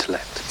dizzying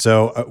intellect.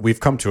 So we've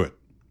come to it.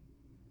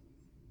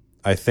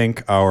 I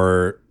think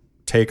our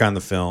take on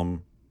the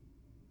film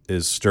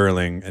is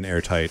sterling and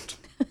airtight,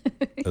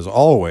 as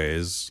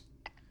always.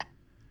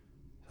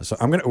 So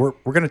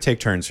we're gonna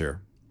take turns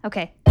here.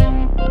 Okay.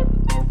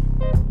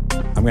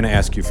 I'm gonna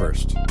ask you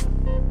first.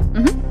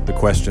 Mm-hmm. The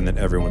question that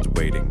everyone's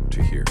waiting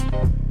to hear.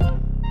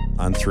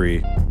 On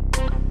 3,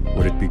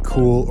 would it be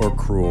cool or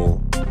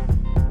cruel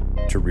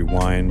to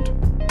rewind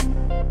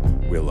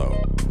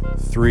Willow?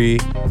 3,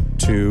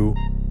 2,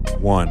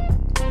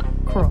 1.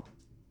 Cruel.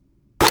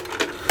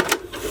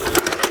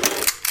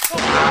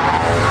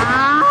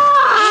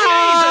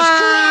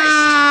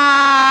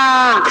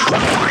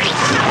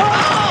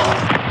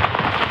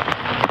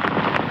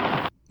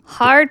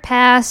 Hard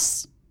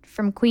pass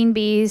from Queen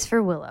Bees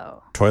for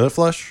Willow. Toilet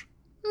flush?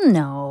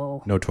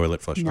 No. No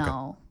toilet flush. No.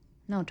 Okay.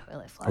 No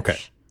toilet flush. Okay.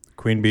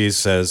 Queen Bees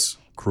says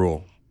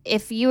cruel.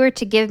 If you were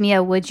to give me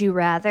a would you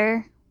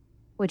rather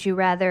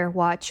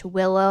watch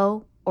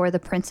Willow or The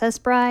Princess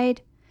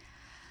Bride?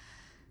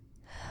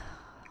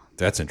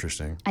 That's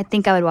interesting. I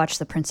think I would watch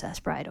The Princess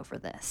Bride over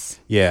this.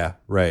 Yeah,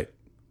 right.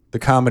 The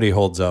comedy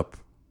holds up.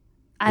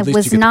 I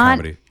was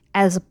not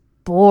as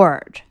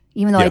bored,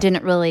 even though I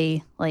didn't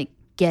really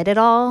get it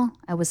all.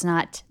 I was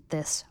not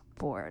this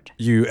bored.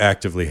 You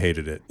actively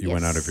hated it. You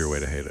went Yes. out of your way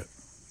to hate it.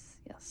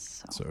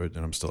 Yes. So and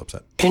I'm still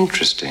upset.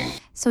 Interesting.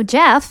 So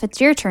Jeff, it's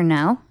your turn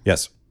now.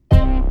 Yes.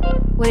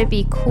 Would it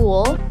be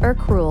cool or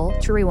cruel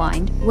to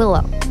rewind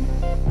Willow?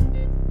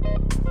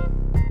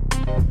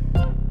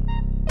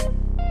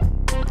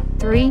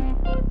 3,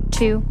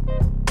 2,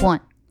 1.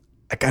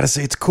 I gotta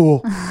say, it's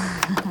cool.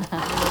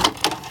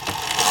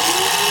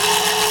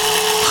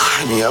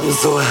 Honey, I'm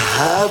so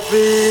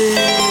happy.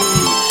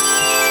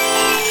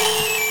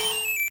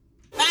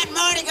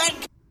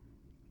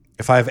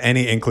 If I have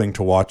any inkling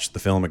to watch the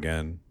film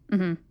again,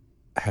 Mm-hmm.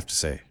 I have to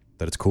say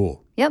that it's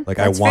cool. Yep, Like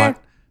that's I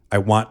fair.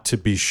 want to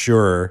be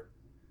sure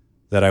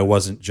that I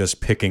wasn't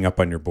just picking up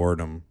on your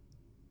boredom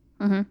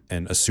Mm-hmm.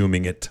 and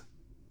assuming it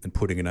and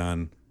putting it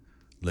on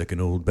like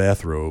an old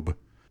bathrobe.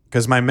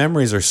 Because my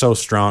memories are so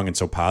strong and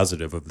so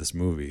positive of this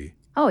movie.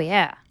 Oh,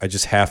 yeah. I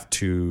just have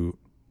to.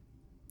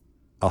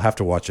 I'll have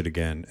to watch it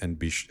again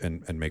and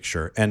and make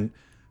sure. And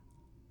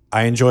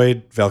I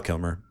enjoyed Val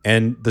Kilmer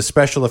and the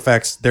special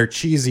effects. They're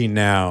cheesy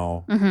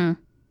now, Mm-hmm.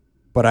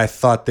 but I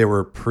thought they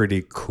were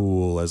pretty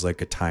cool as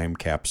like a time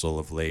capsule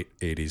of late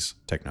 80s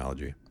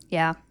technology.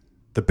 Yeah.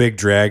 The big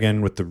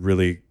dragon with the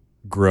really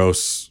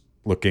gross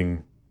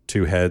looking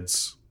two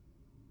heads.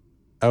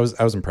 I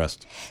was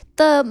impressed.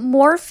 The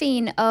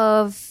morphine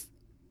of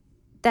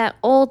that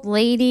old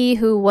lady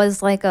who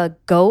was like a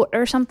goat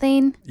or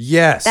something.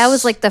 Yes. That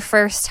was like the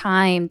first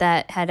time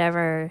that had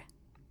ever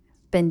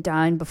been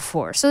done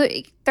before. So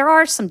there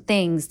are some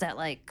things that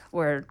like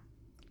were,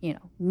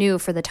 new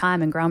for the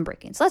time and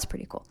groundbreaking. So that's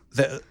pretty cool.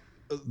 The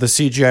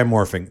CGI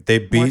morphing. They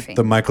beat Morphing.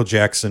 the Michael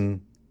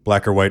Jackson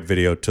black or white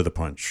video to the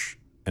punch.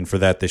 And for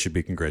that, they should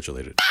be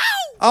congratulated.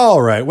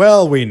 All right.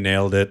 Well, we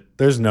nailed it.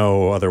 There's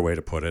no other way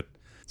to put it.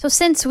 So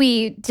since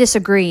we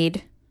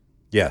disagreed,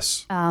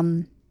 Yes.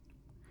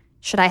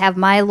 should I have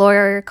my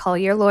lawyer call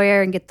your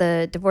lawyer and get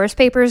the divorce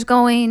papers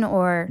going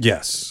or?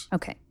 Yes.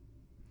 Okay.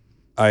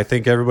 I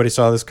think everybody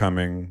saw this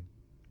coming.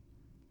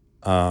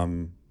 Not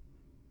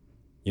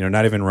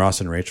even Ross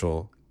and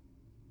Rachel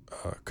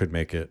could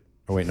make it.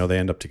 Oh, wait, no, they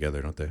end up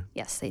together, don't they?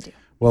 Yes, they do.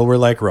 Well, we're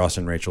like Ross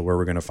and Rachel, where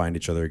we're going to find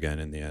each other again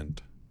in the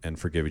end and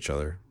forgive each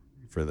other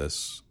for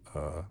this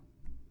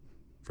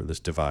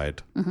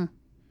divide. Mm-hmm.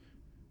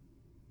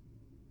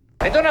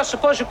 I do not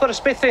suppose you could have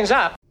split things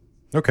up.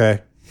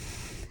 Okay.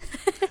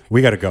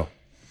 We got to go.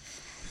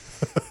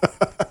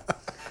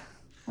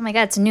 Oh my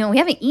God, it's noon. We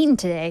haven't eaten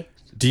today.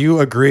 Do you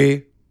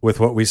agree with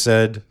what we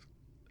said?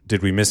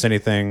 Did we miss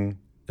anything?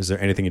 Is there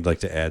anything you'd like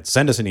to add?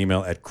 Send us an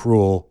email at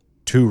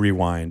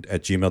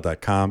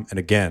cruel2rewind@gmail.com. And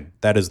again,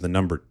 that is the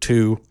number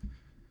 2,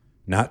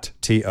 not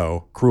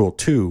T-O,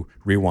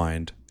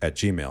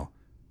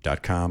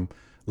 cruel2rewind@gmail.com.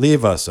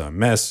 Leave us a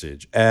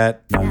message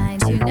at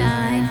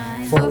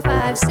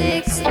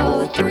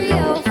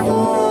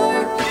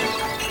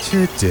 929-456-0304.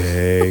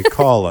 today.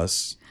 Call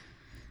us.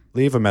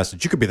 Leave a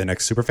message. You could be the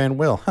next superfan,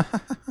 Will.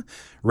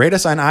 Rate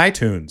us on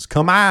iTunes.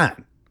 Come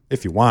on.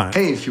 If you want.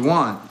 Hey, if you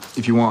want.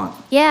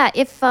 Yeah,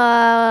 if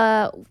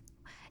not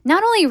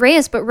only rate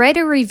us, but write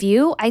a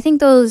review. I think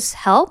those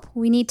help.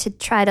 We need to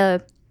try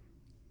to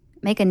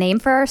make a name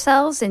for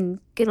ourselves and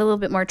get a little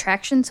bit more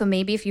traction. So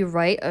maybe if you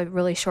write a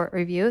really short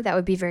review, that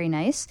would be very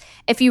nice.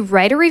 If you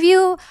write a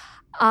review,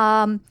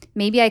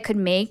 maybe I could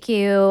make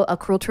you a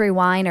Cruel to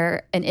Rewind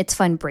or an It's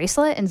Fun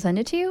bracelet and send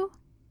it to you.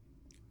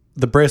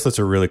 The bracelets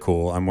are really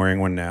cool. I'm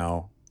wearing one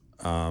now.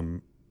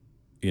 I'm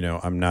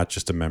not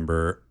just a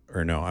member,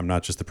 I'm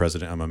not just the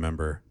president. I'm a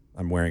member.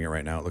 I'm wearing it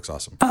right now. It looks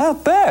awesome. I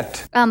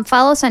bet.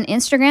 Follow us on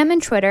Instagram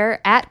and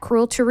Twitter at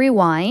Cruel to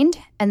Rewind.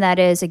 And that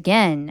is,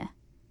 again,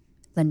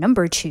 the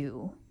number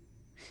 2.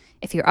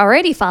 If you're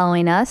already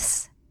following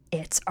us,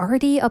 it's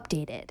already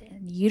updated.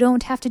 And you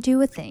don't have to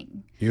do a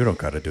thing. You don't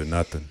got to do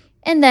nothing.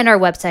 And then our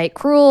website,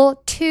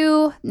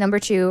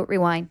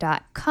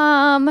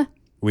 cruel2rewind.com.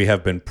 We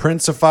have been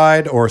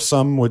Princified, or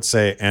some would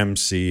say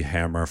MC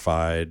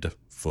Hammerfied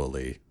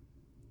fully.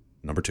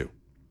 Number 2.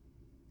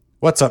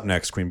 What's up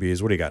next, Queen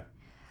Bees? What do you got?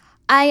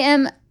 I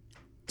am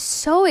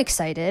so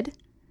excited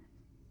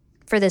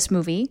for this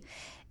movie.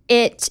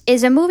 It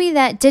is a movie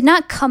that did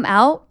not come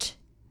out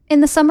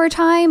in the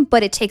summertime,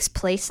 but it takes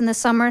place in the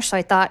summer. So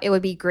I thought it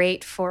would be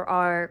great for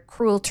our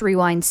Cruel to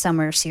Rewind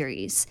summer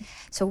series.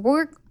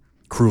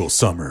 Cruel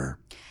Summer.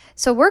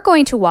 So we're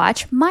going to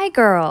watch My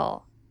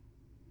Girl.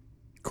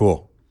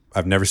 Cool.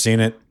 I've never seen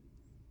it.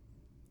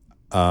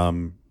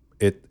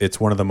 It's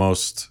one of the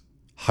most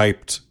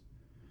hyped,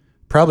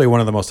 probably one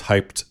of the most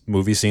hyped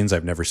movie scenes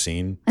I've never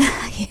seen.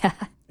 Yeah.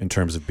 In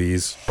terms of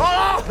bees.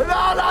 Oh, no,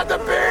 not the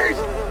bees!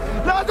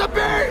 Not the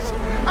bees!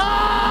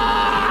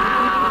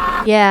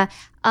 Ah! Yeah.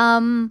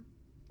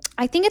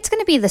 I think it's going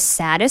to be the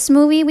saddest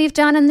movie we've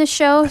done in the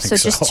show. So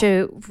just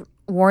to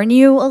warn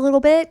you a little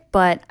bit,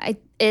 but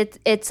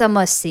it's a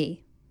must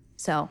see.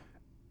 So.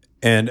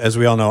 And as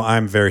we all know,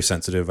 I'm very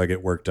sensitive. I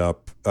get worked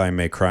up. I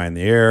may cry in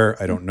the air.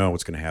 I don't know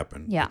what's going to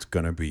happen. Yeah. It's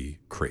going to be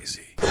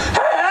crazy.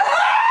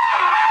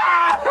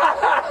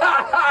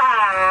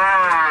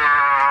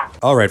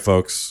 All right,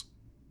 folks.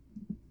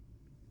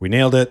 We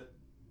nailed it.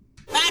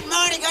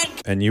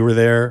 And you were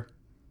there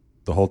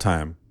the whole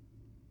time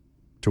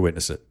to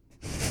witness it.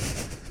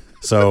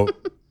 So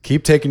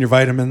keep taking your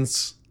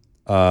vitamins.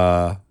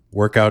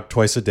 Work out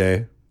twice a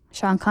day.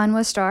 Sean Conn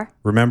was star.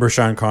 Remember,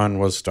 Sean Conn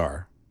was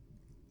star.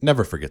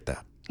 Never forget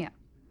that. Yeah.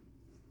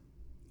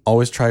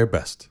 Always try your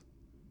best.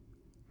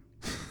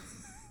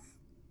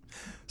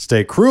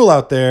 Stay cruel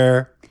out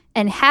there.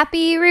 And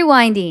happy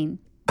rewinding.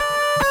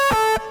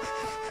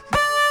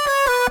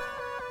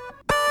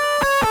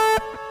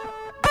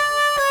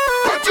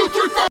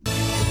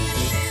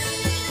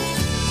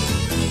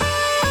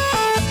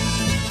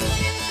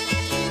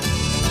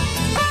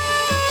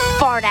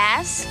 Fart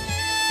ass.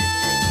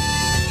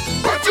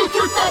 1, 2,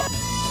 3, 4.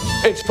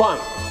 It's fun.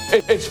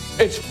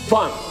 It's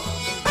fun.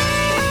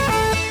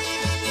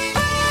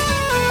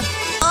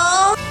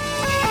 Oh.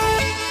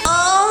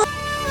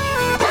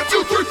 1,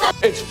 2, 3, 4.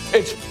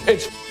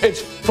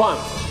 It's fun.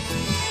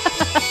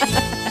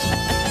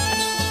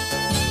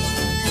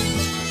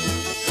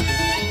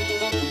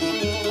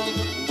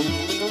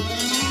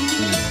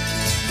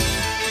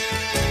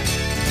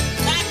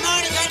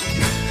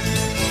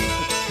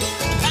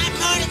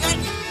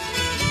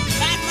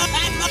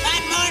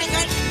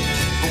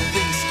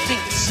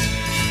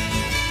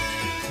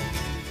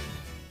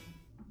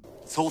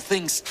 This whole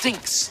thing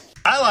stinks.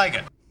 I like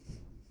it.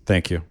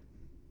 Thank you.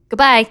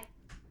 Goodbye.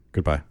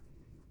 Goodbye.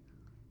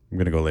 I'm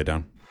going to go lay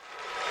down.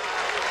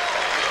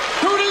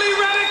 Totally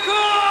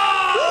radical!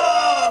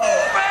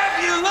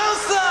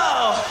 Fabuloso!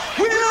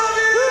 We love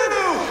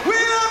you! We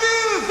love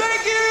you!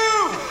 Thank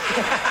you!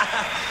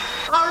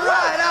 All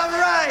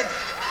right.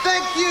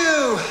 Thank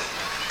you!